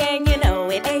happy and you know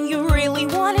it, and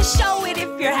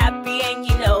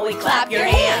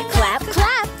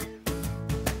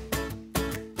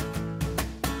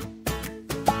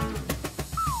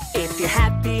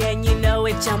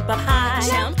it, jump up high.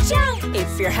 Jump, jump.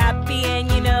 If you're happy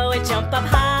and you know it, jump up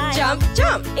high. Jump,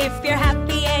 jump. If you're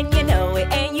happy and you know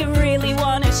it, and you really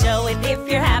want to show it. If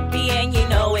you're happy and you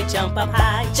know it, jump up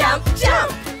high. Jump,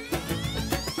 jump.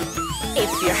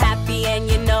 If you're happy and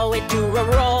you know it, do a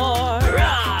roar.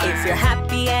 Roar. If you're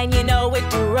happy and you know it,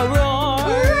 do a roar.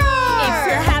 Roar. If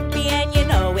you're happy and you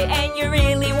know it, and you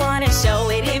really want to show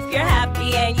it. If you're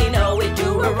happy and you know it,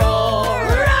 do a roar.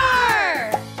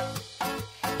 Roar.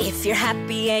 If you're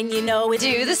happy and you know it,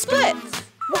 Do the splits.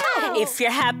 Wow. If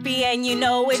you're happy and you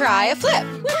know it, Try a flip.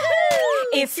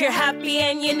 if you're happy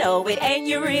and you know it, and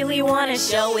you really want to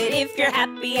show it. If you're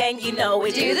happy and you know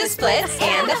it, Do the splits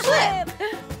and a flip.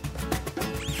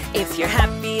 If you're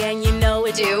happy and you know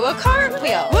it, Do a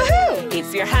cartwheel. Woohoo!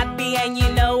 if you're happy and you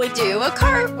know it, Do a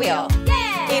cartwheel.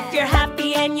 Yeah. if you're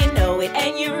happy and you know it,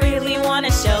 and you really want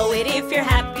to show it. If you're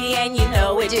happy and you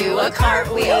know it, Do a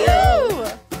cartwheel. Woo!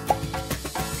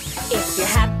 If you're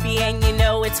happy and you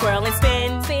know it, swirl and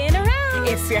spin. Spin around.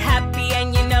 If you're happy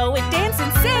and you know it, dance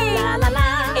and sing. La la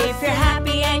la. If you're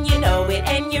happy and you know it,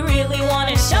 and you really want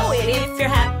to show it. If you're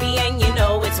happy and you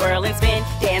know it, swirl and spin,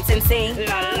 dance and sing.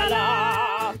 La la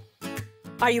la.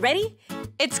 Are you ready?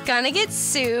 It's gonna get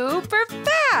super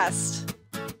fast.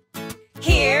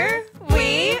 Here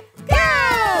we go!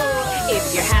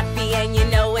 If you're happy and you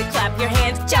know it, clap your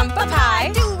hands, Jump up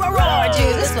high. do a roar, Do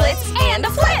the splits and a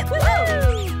flip.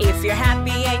 If you're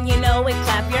happy and you know it,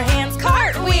 clap your hands,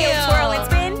 Cartwheel. twirl and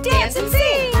spin, dance and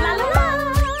sing. La la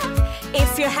la.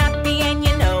 If you're happy and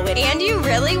you know it, And you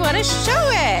really want to show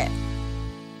it.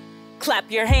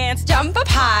 clap your hands, Jump up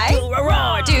high. do a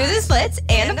roar, Do the splits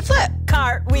and a flip.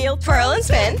 cartwheel, Twirl and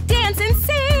spin. dance and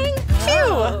sing.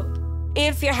 Phew.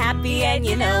 If you're happy and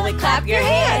you know it, clap your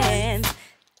hands.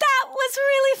 That was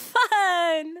really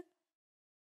fun.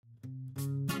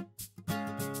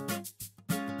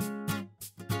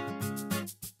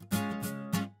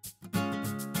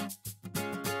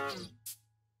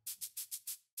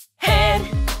 Head,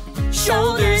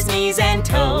 shoulders, knees and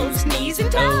toes, knees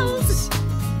and toes.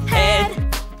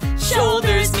 Head,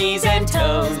 shoulders, knees and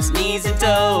toes, knees and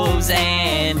toes,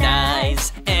 and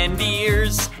eyes and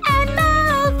ears And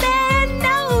mouth and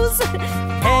nose.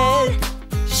 head,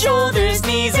 shoulders,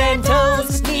 knees and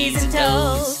toes, knees and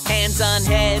toes. Hands on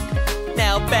head,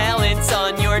 now balance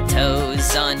on your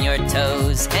toes, on your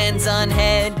toes. Hands on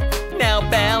head, now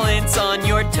balance on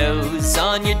your toes,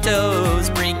 on your toes.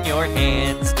 Bring your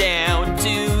hands down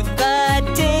to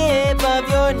the tip of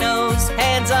your nose.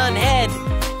 Hands on head,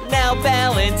 now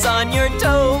balance on your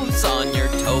toes, on your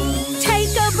toes. Take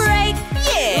a break.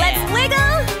 Yeah! Let's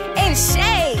wiggle and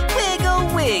shake.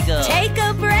 Wiggle, wiggle. Take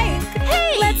a break.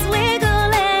 Hey. Let's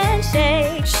wiggle and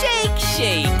shake. Shake,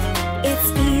 shake. It's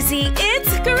easy.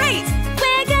 It's great.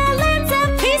 Wiggling's a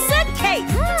piece of cake.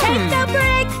 Take a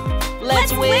break.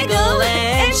 Let's wiggle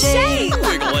and shake.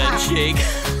 Wiggle and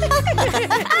shake.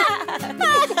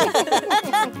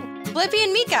 Blippi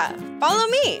and Mika, follow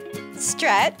me.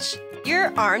 Stretch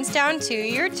your arms down to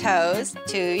your toes,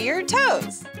 to your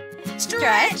toes.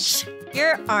 Stretch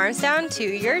your arms down to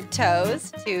your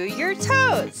toes, to your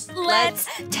toes. Let's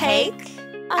take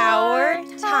our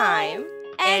time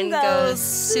and go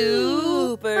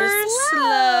super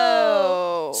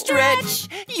slow. Stretch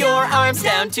your arms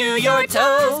down to your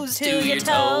toes, to your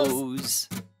toes.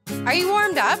 Are you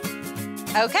warmed up?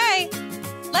 Okay,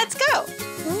 let's go.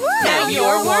 Now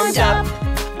you're warmed up.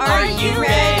 Are you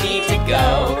ready to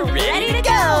go? Ready to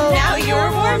go. Now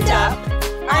you're warmed up.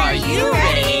 Are you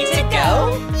ready to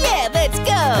go? Yeah, let's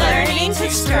go. Learning to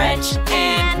stretch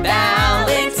and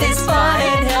balance is fun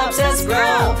and helps us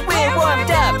grow. We're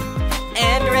warmed up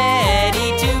and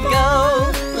ready to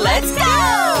go. Let's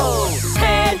go.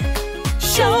 Head,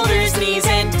 shoulders, knees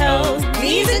and toes,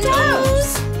 knees and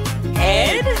toes.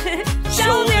 Head,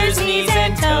 shoulders, knees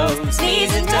and toes,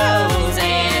 knees and toes,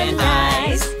 and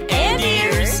eyes and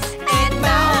ears and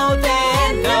mouth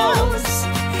and nose.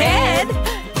 Head,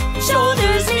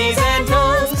 shoulders, knees and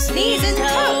toes, knees and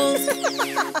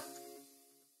toes.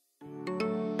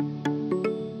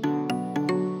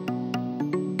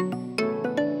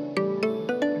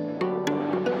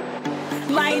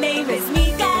 My name is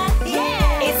Mika.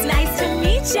 Yeah. It's nice to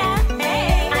meet ya.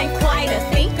 Hey. I'm quite a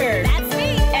thinker. That's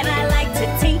me. And I like to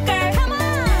tinker. Come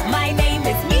on. My name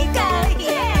is Mika.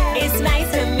 Yeah. It's nice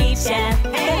to meet ya.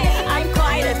 Hey. I'm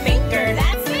quite a thinker.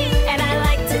 That's me. And I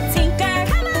like to tinker.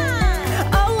 Come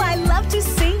on. Oh, I love to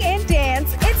sing and dance.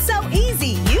 It's so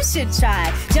easy, you should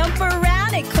try. Jump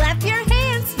around and clap your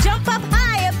hands. Jump up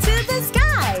high up to the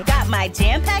sky. Got my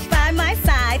jam pack by my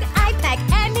side. I pack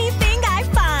anything I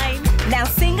find. Now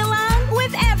sing along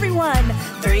with everyone.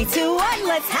 3, 2, 1,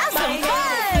 let's have some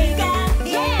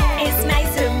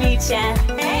meet ya.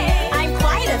 Hey, I'm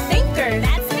quite a thinker.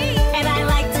 That's me. And I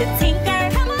like to tinker.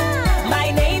 Come on.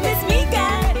 My name is Mika.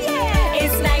 Yeah.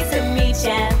 It's nice to meet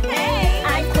ya. Hey,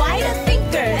 I'm quite a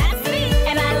thinker. That's me.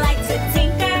 And I like to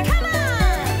tinker. Come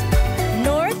on.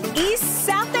 North, east,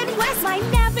 south, and west. My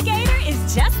navigator is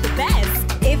just the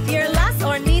best. If you're lost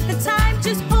or need the time,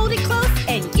 just hold it close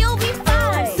and you'll be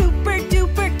fine. Super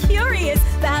duper curious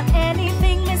about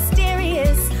anything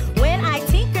mysterious. When I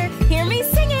tinker, hear me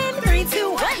singing. 3,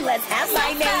 2, 1, let's have some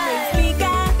fun. My name is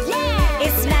Mika. Yeah.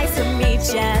 It's nice to meet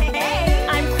ya. Hey,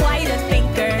 I'm quite a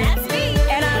thinker. That's me.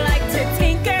 And I like to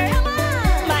tinker. Come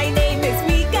on. My name is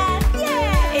Mika.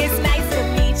 Yeah. It's nice to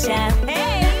meet ya.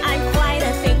 Hey, I'm quite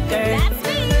a thinker. That's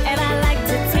me. And I like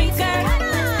to tinker. Come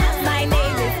on. My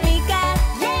name is Mika.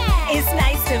 Yeah. It's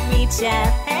nice to meet ya.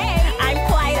 Hey, I'm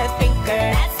quite a thinker.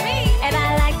 That's me. And I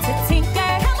like to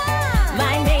tinker. Come on.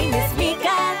 My name is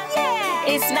Mika.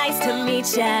 Yeah. It's nice to meet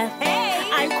ya. Hey,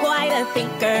 I'm quite a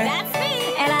thinker. That's me.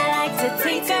 And I like to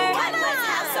tinker. Come on. Let's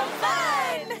have some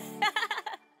fun.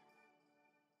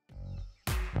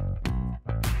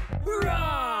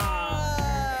 Roar!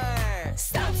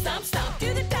 Stomp, stomp, stomp,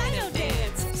 do the dino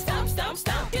dance. Stomp, stomp,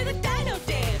 stomp, do the dino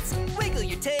dance. Wiggle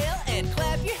your tail and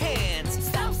clap your hands.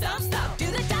 Stomp, stomp, stomp, do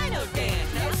the dino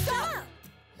dance. Now stop!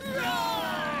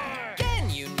 Roar! Can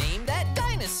you name that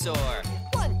dinosaur?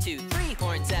 1, 2, 3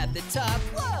 horns at the top.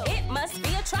 Whoa! It must be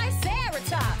a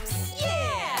triceratops.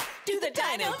 Yeah! Do the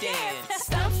dino dance.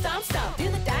 Stomp, stomp, stomp, do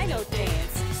the dino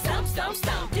dance. Stomp, stomp,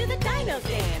 stomp, do the dino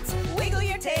dance. Wiggle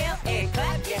your tail and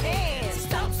clap your hands.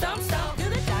 Stomp, stomp, stomp, do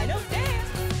the dino dance.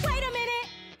 Wait a minute.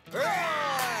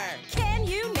 Roar! Can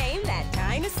you name that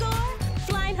dinosaur?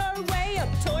 Flying her way up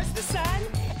towards the sun?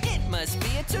 It must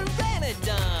be a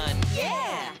pteranodon.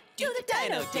 Yeah! Do the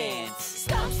dino dance.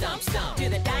 Stomp, stomp, stomp, do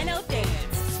the dino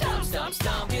dance. Stomp, stomp,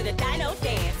 stomp, do the dino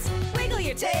dance. Wiggle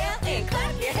your tail and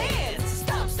clap your hands.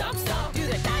 Stomp, stomp, stomp, do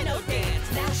the dino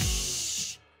dance. Now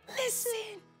shh!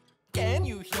 Listen! Can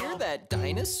you hear that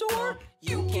dinosaur?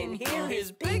 You can hear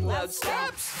his big loud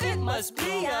steps. It must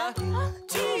be a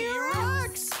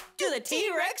T-Rex. Do the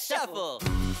T-Rex shuffle.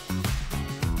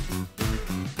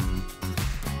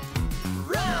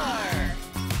 Roar!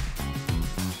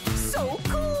 So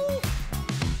cool!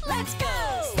 Let's go!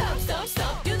 Stomp, stomp,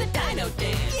 stomp, do the dino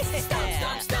dance. Yeah. Stomp,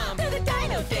 stomp, stomp, do the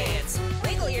dino dance.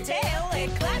 Wiggle your tail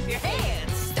and clap your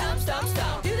hands. Stomp, stomp,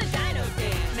 stomp, do the dino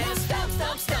dance. Now stomp,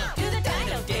 stomp, stomp, do the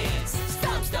dino dance.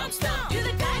 Stomp, stomp, stomp, do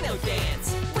the dino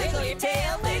dance. Wiggle your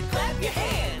tail and clap your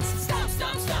hands. Stomp,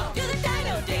 stomp, stomp, do the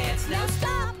dino dance. Now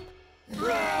stop!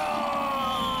 Roar!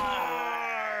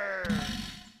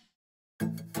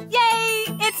 Yay!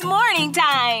 It's morning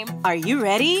time. Are you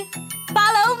ready?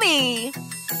 Follow me.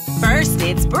 First,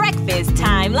 it's breakfast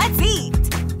time. Let's eat.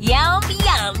 Yum,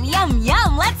 yum, yum,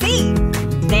 yum. Let's eat.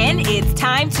 Then it's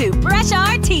time to brush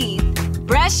our teeth.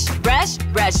 Brush, brush,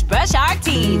 brush, brush our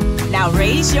teeth. Now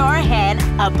raise your hand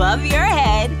above your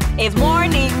head if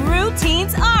morning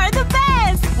routines are the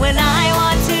best. When I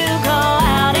want to go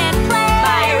out and play,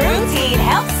 my routine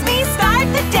helps me start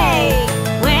the day.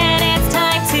 When it's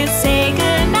time to say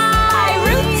goodnight, my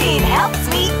routine helps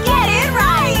me get it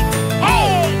right.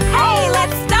 Hey, hey,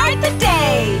 let's start the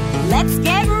day. Let's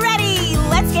get ready,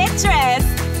 let's get dressed.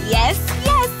 Yes,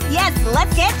 yes, yes,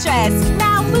 let's get dressed.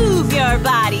 Now move your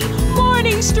body.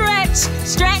 Morning stretch,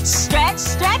 stretch, stretch,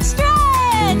 stretch,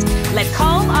 stretch. Let's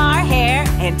comb our hair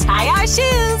and tie our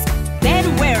shoes.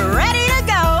 Then we're ready to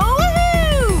go.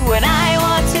 Woohoo! When I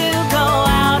want to go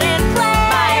out and play,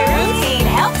 my routine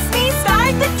helps me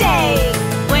start the day.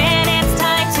 When it's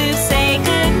time to say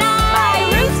goodnight, my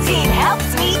routine helps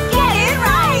me get it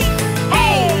right.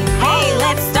 Hey, hey,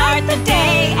 let's start the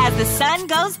day as the sun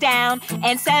goes down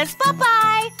and says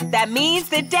bye-bye. That means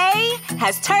the day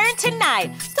has turned to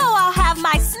night. So I'll have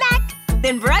my snack,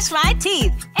 then brush my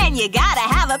teeth. And you gotta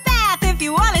have a bath if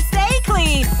you wanna stay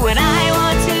clean. When I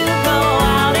want to go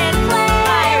out and play,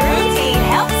 my routine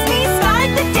helps me start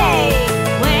the day.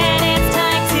 When it's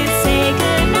time to say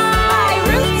goodnight, my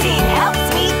routine helps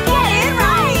me get it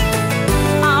right.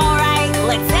 Alright,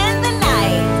 let's end the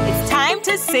night. It's time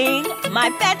to sing my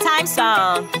bedtime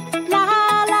song. La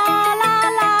la la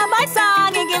la, my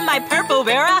song, and give my purple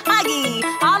bear a huggy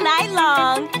all night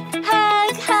long.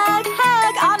 Hug, hug,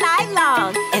 hug all night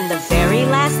long. And the very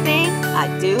last thing I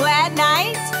do at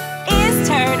night is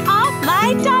turn off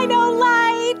my dino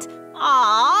light.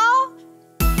 Aww.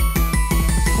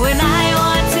 When I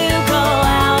want to go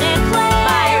out and play,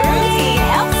 my routine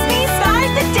helps me start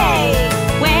the day.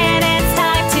 When it's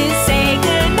time to say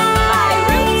goodnight, my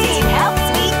routine helps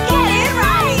me get it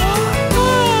right.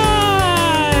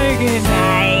 Good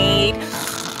night.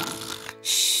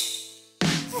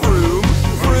 Vroom,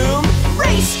 vroom.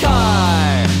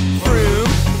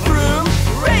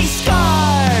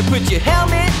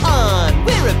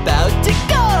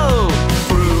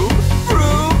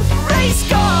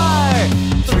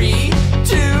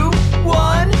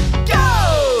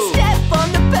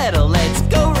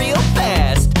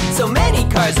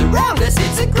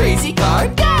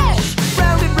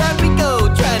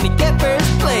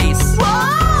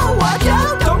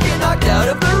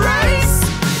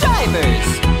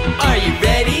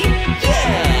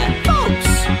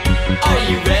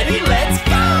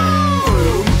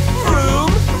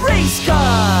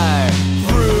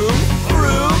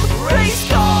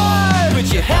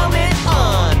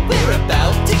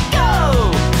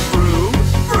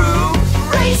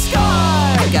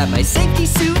 my safety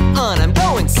suit on, I'm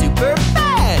going super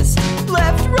fast.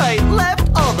 Left, right, left,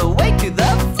 all the way to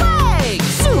the flag.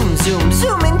 Zoom, zoom,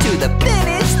 zoom into the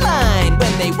finish line.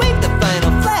 When they wave the final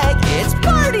flag, it's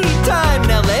party time.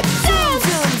 Now let's zoom,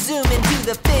 zoom, zoom into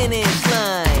the finish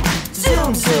line.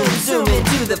 Zoom, zoom, zoom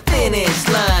into the finish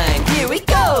line. Here we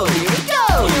go, here we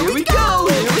go, here we go,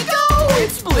 here we go.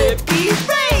 It's Blippi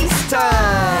race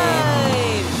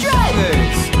time.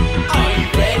 Drivers, are you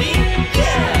ready?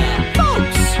 Yeah.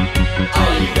 Folks,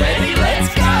 are you ready? Let's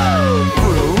go.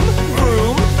 Vroom,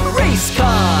 vroom, race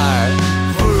car.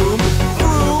 Vroom,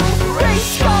 vroom,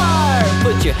 race car.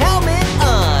 Put your helmet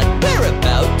on, we're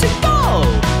about to go.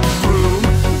 Vroom,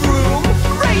 vroom,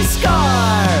 race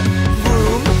car.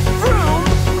 Vroom, vroom,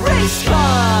 race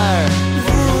car.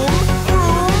 Vroom,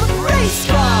 vroom, race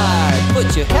car.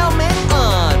 Put your helmet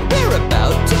on, we're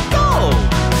about to go.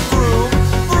 Vroom,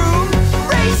 vroom,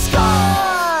 race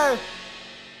car.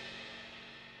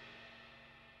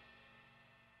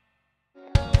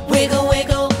 Wiggle,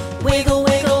 wiggle, wiggle,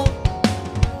 wiggle.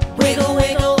 Wiggle,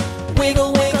 wiggle,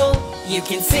 wiggle, wiggle. You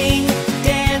can sing,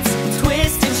 dance,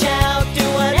 twist and shout. Do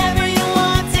whatever you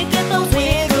want to get those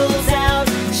wiggles out.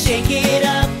 Shake it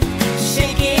up,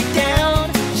 shake it down.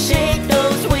 Shake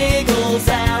those wiggles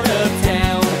out of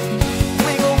town.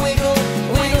 Wiggle, wiggle,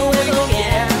 wiggle, wiggle,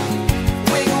 yeah.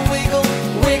 Wiggle, wiggle,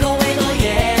 wiggle, wiggle,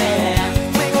 yeah.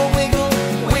 Wiggle, wiggle,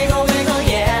 wiggle, wiggle,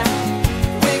 yeah.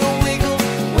 Wiggle, wiggle,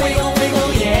 wiggle,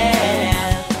 wiggle,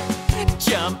 yeah.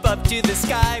 Jump up to the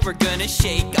sky, we're gonna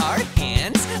shake our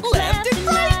hands. Left and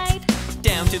right,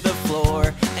 down to the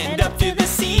floor and up to the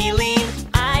ceiling.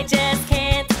 I just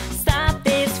can't stop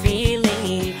this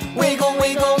feeling. Wiggle,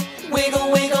 wiggle,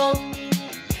 wiggle, wiggle.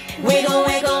 Wiggle,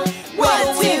 wiggle,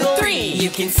 one, two, three. You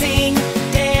can sing,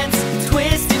 dance,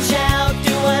 twist and shout.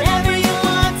 Do whatever you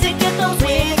want to get those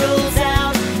wiggles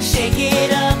out. Shake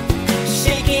it up,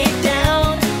 shake it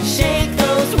down. Shake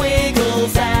those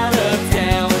wiggles out of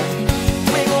town.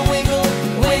 Wiggle, wiggle,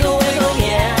 wiggle, wiggle,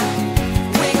 yeah.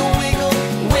 Wiggle, wiggle,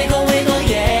 wiggle, wiggle,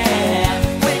 yeah.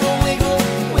 Wiggle, wiggle,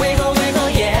 wiggle, wiggle,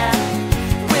 yeah.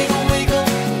 Wiggle, wiggle,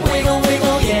 wiggle,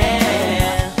 wiggle,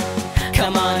 yeah.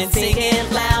 Come on and sing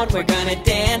it loud. We're gonna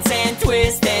dance and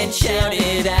twist and shout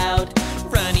it out.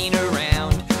 Running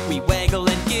around, we waggle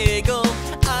and giggle.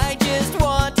 I just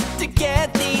want to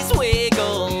get these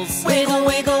wiggles. Wiggle,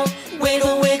 wiggle,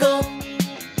 wiggle, wiggle.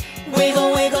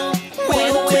 Wiggle, wiggle,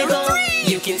 wiggle, wiggle.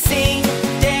 You can sing,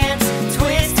 dance,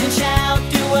 twist and shout.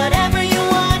 Do whatever you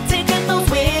want to get those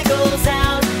wiggles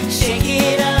out. Shake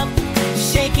it up,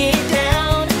 shake it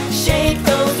down. Shake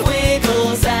those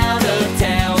wiggles out of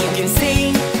town. You can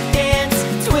sing, dance,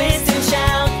 twist and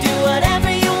shout. Do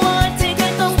whatever you want to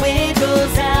get those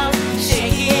wiggles out.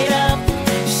 Shake it up,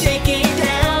 shake it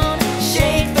down.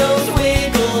 Shake those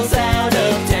wiggles out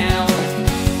of town.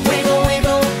 Wiggle,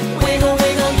 wiggle, wiggle,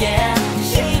 wiggle, yeah.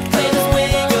 Shake those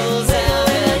wiggles out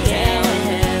of town.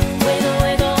 Wiggle,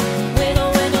 wiggle, wiggle,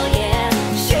 wiggle, yeah.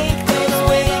 Shake those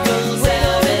wiggles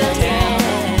out of town.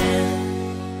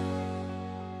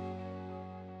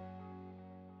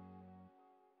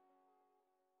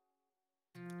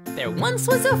 There once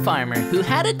was a farmer who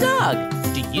had a dog.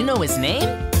 Do you know his name?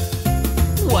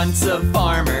 Once a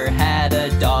farmer had a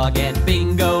dog and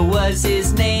Bingo was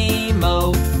his name.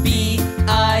 Oh, B-I-N-G-O,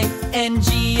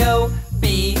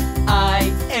 B-I-N-G-O,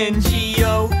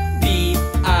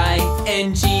 B-I-N-G-O,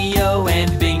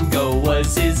 and Bingo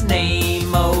was his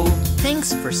name. Oh,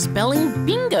 Thanks for spelling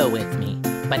bingo with me.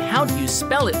 But how do you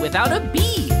spell it without a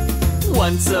B?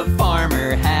 once a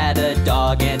farmer had a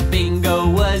dog and Bingo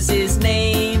was his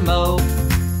name. Oh,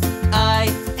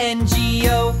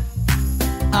 I-N-G-O,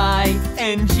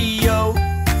 I-N-G-O,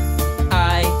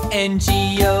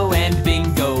 I-N-G-O, and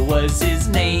Bingo was his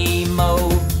name. Oh,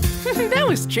 That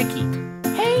was tricky.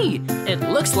 Hey, it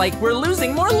looks like we're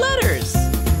losing more letters.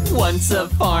 once a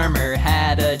farmer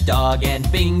had a dog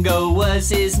and Bingo was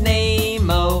his name.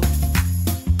 Oh,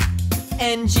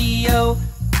 N-G-O,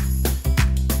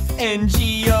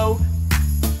 N-G-O,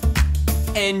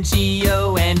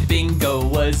 N-G-O, and Bingo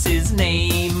was his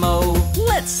name. Oh,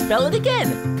 Let's spell it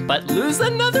again, but lose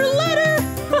another letter.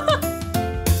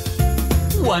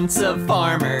 once a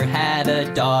farmer had a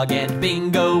dog and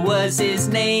Bingo was his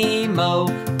name. Oh,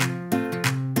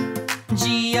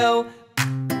 G-O,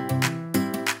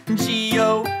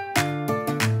 G-O,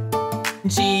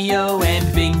 G-O,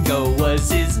 and Bingo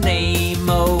was his name.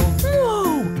 Oh,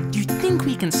 Whoa, do you think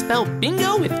we can spell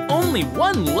bingo with only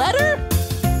one letter?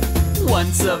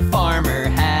 once a farmer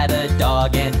had a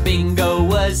dog and Bingo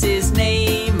was his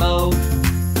name. Oh,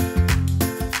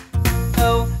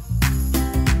 oh,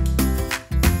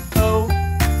 oh,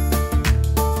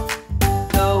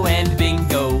 oh, and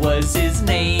Bingo was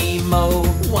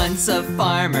Once a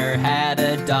farmer had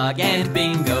a dog, and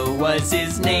Bingo was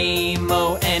his name,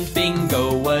 oh, and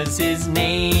Bingo was his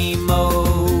name,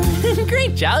 oh.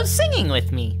 Great job singing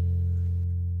with me.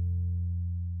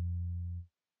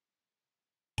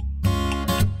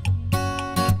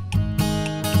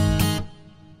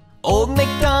 Old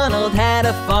MacDonald had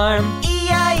a farm,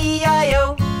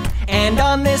 E-I-E-I-O. And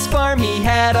on this farm he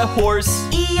had a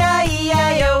horse,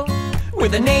 E-I-E-I-O.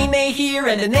 With a neigh-neigh here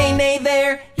and a neigh-neigh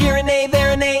there, here a neigh,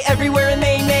 there a neigh, everywhere a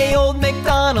neigh-neigh. Old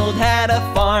MacDonald had a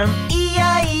farm,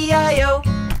 E-I-E-I-O.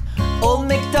 Old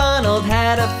MacDonald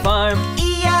had a farm,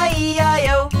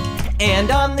 E-I-E-I-O.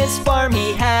 And on this farm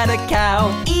he had a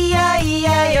cow,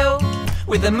 E-I-E-I-O.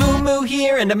 With a moo-moo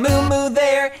here and a moo-moo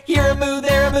there, here a moo,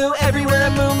 there a moo, everywhere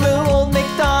a moo-moo. Old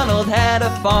MacDonald had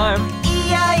a farm,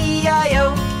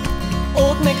 E-I-E-I-O.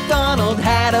 Old MacDonald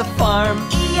had a farm,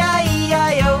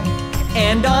 E-I-E-I-O.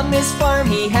 And on this farm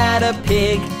he had a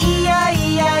pig,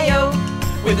 E-I-E-I-O.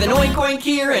 With an oink oink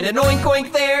here and an oink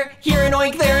oink there, here an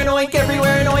oink, there an oink,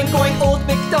 everywhere an oink oink. Old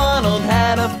MacDonald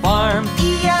had a farm,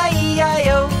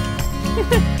 E-I-E-I-O.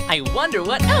 I wonder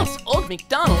what else Old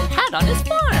MacDonald had on his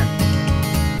farm.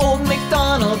 Old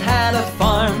MacDonald had a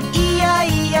farm,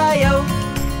 E-I-E-I-O.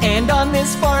 And on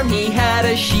this farm he had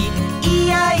a sheep,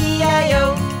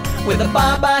 E-I-E-I-O. With a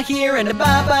ba-ba here and a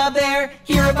ba-ba there,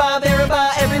 here a ba, there a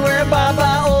ba, everywhere a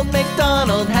ba-ba. Old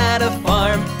MacDonald had a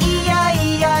farm,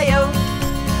 E-I-E-I-O.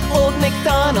 Old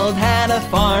MacDonald had a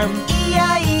farm,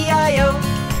 E-I-E-I-O.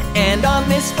 And on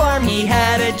this farm he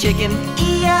had a chicken,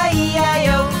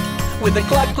 E-I-E-I-O. With a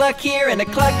cluck cluck here and a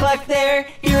cluck cluck there,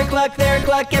 here a cluck, there a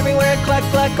cluck, everywhere a cluck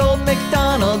cluck. Old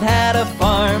MacDonald had a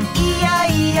farm,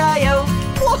 E-I-E-I-O.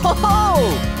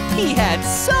 Whoa! He had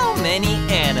so many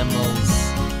animals.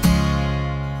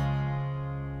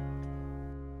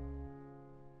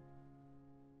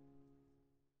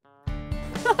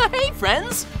 Hey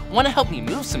friends, want to help me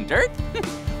move some dirt?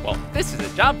 Well, this is a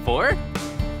job for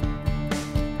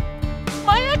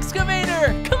my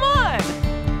excavator. Come on!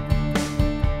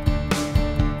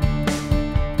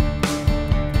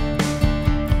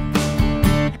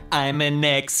 I'm an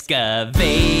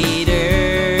excavator,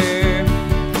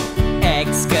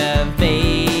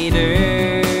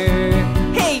 excavator.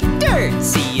 Hey dirt,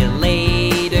 see you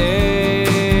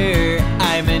later.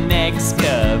 I'm an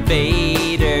excavator.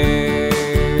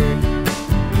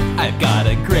 I've got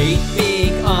a great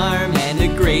big arm and a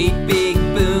great big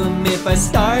boom. If I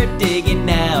start digging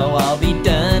now, I'll be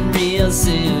done real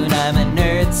soon. I'm an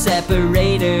earth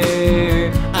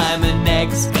separator. I'm an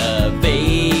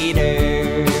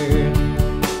excavator.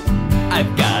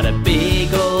 I've got a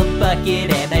big old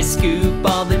bucket and I scoop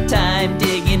all the time,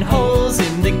 digging holes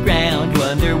in the ground,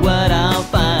 wonder what I'll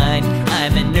find.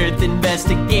 I'm an earth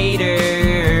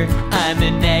investigator. I'm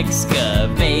an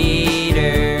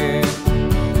excavator.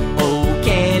 Oh,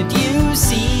 can't you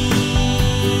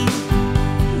see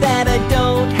that I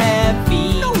don't have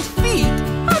feet? No feet?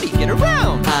 How do you get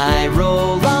around? I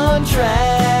roll on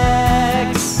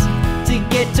tracks to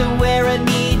get to where I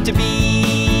need to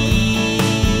be.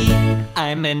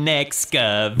 I'm an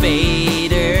excavator,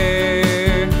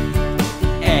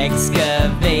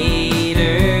 excavator.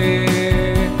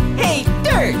 Hey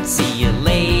dirt, see you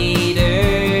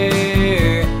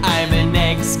later. I'm an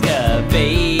excavator.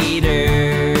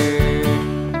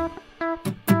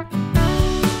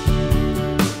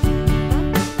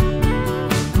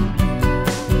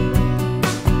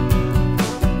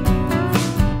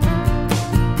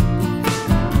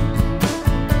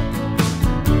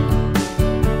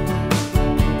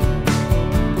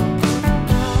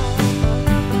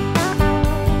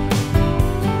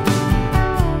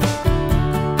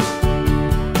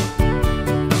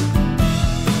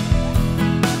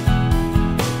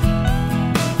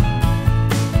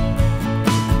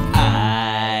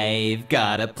 I've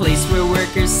got a place where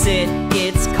workers sit,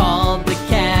 it's called the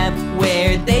cab,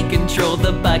 where they control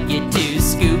the bucket to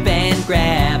scoop and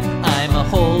grab. I'm a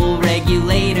hole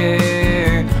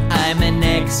regulator, I'm an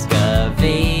excavator.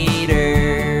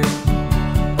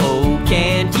 Oh,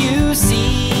 can't you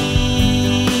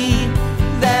see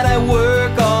that I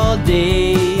work all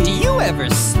day? Do you ever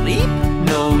sleep?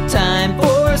 No time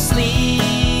for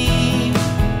sleep,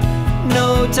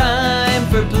 no time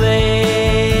for play.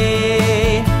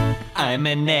 I'm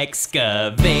an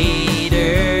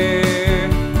excavator,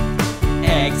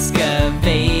 excavator.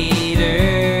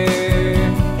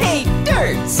 Hey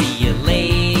dirt, see you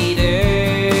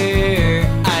later.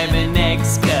 I'm an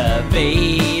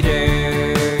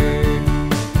excavator,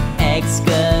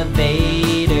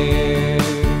 excavator,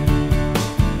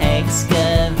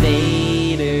 excavator.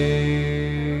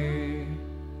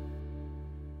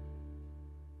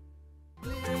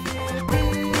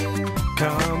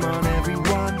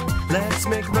 Let's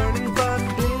make learning fun.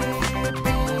 Blippi.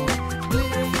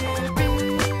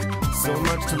 So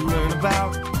much to learn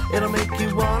about, it'll make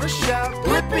you wanna shout,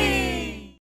 Blippi!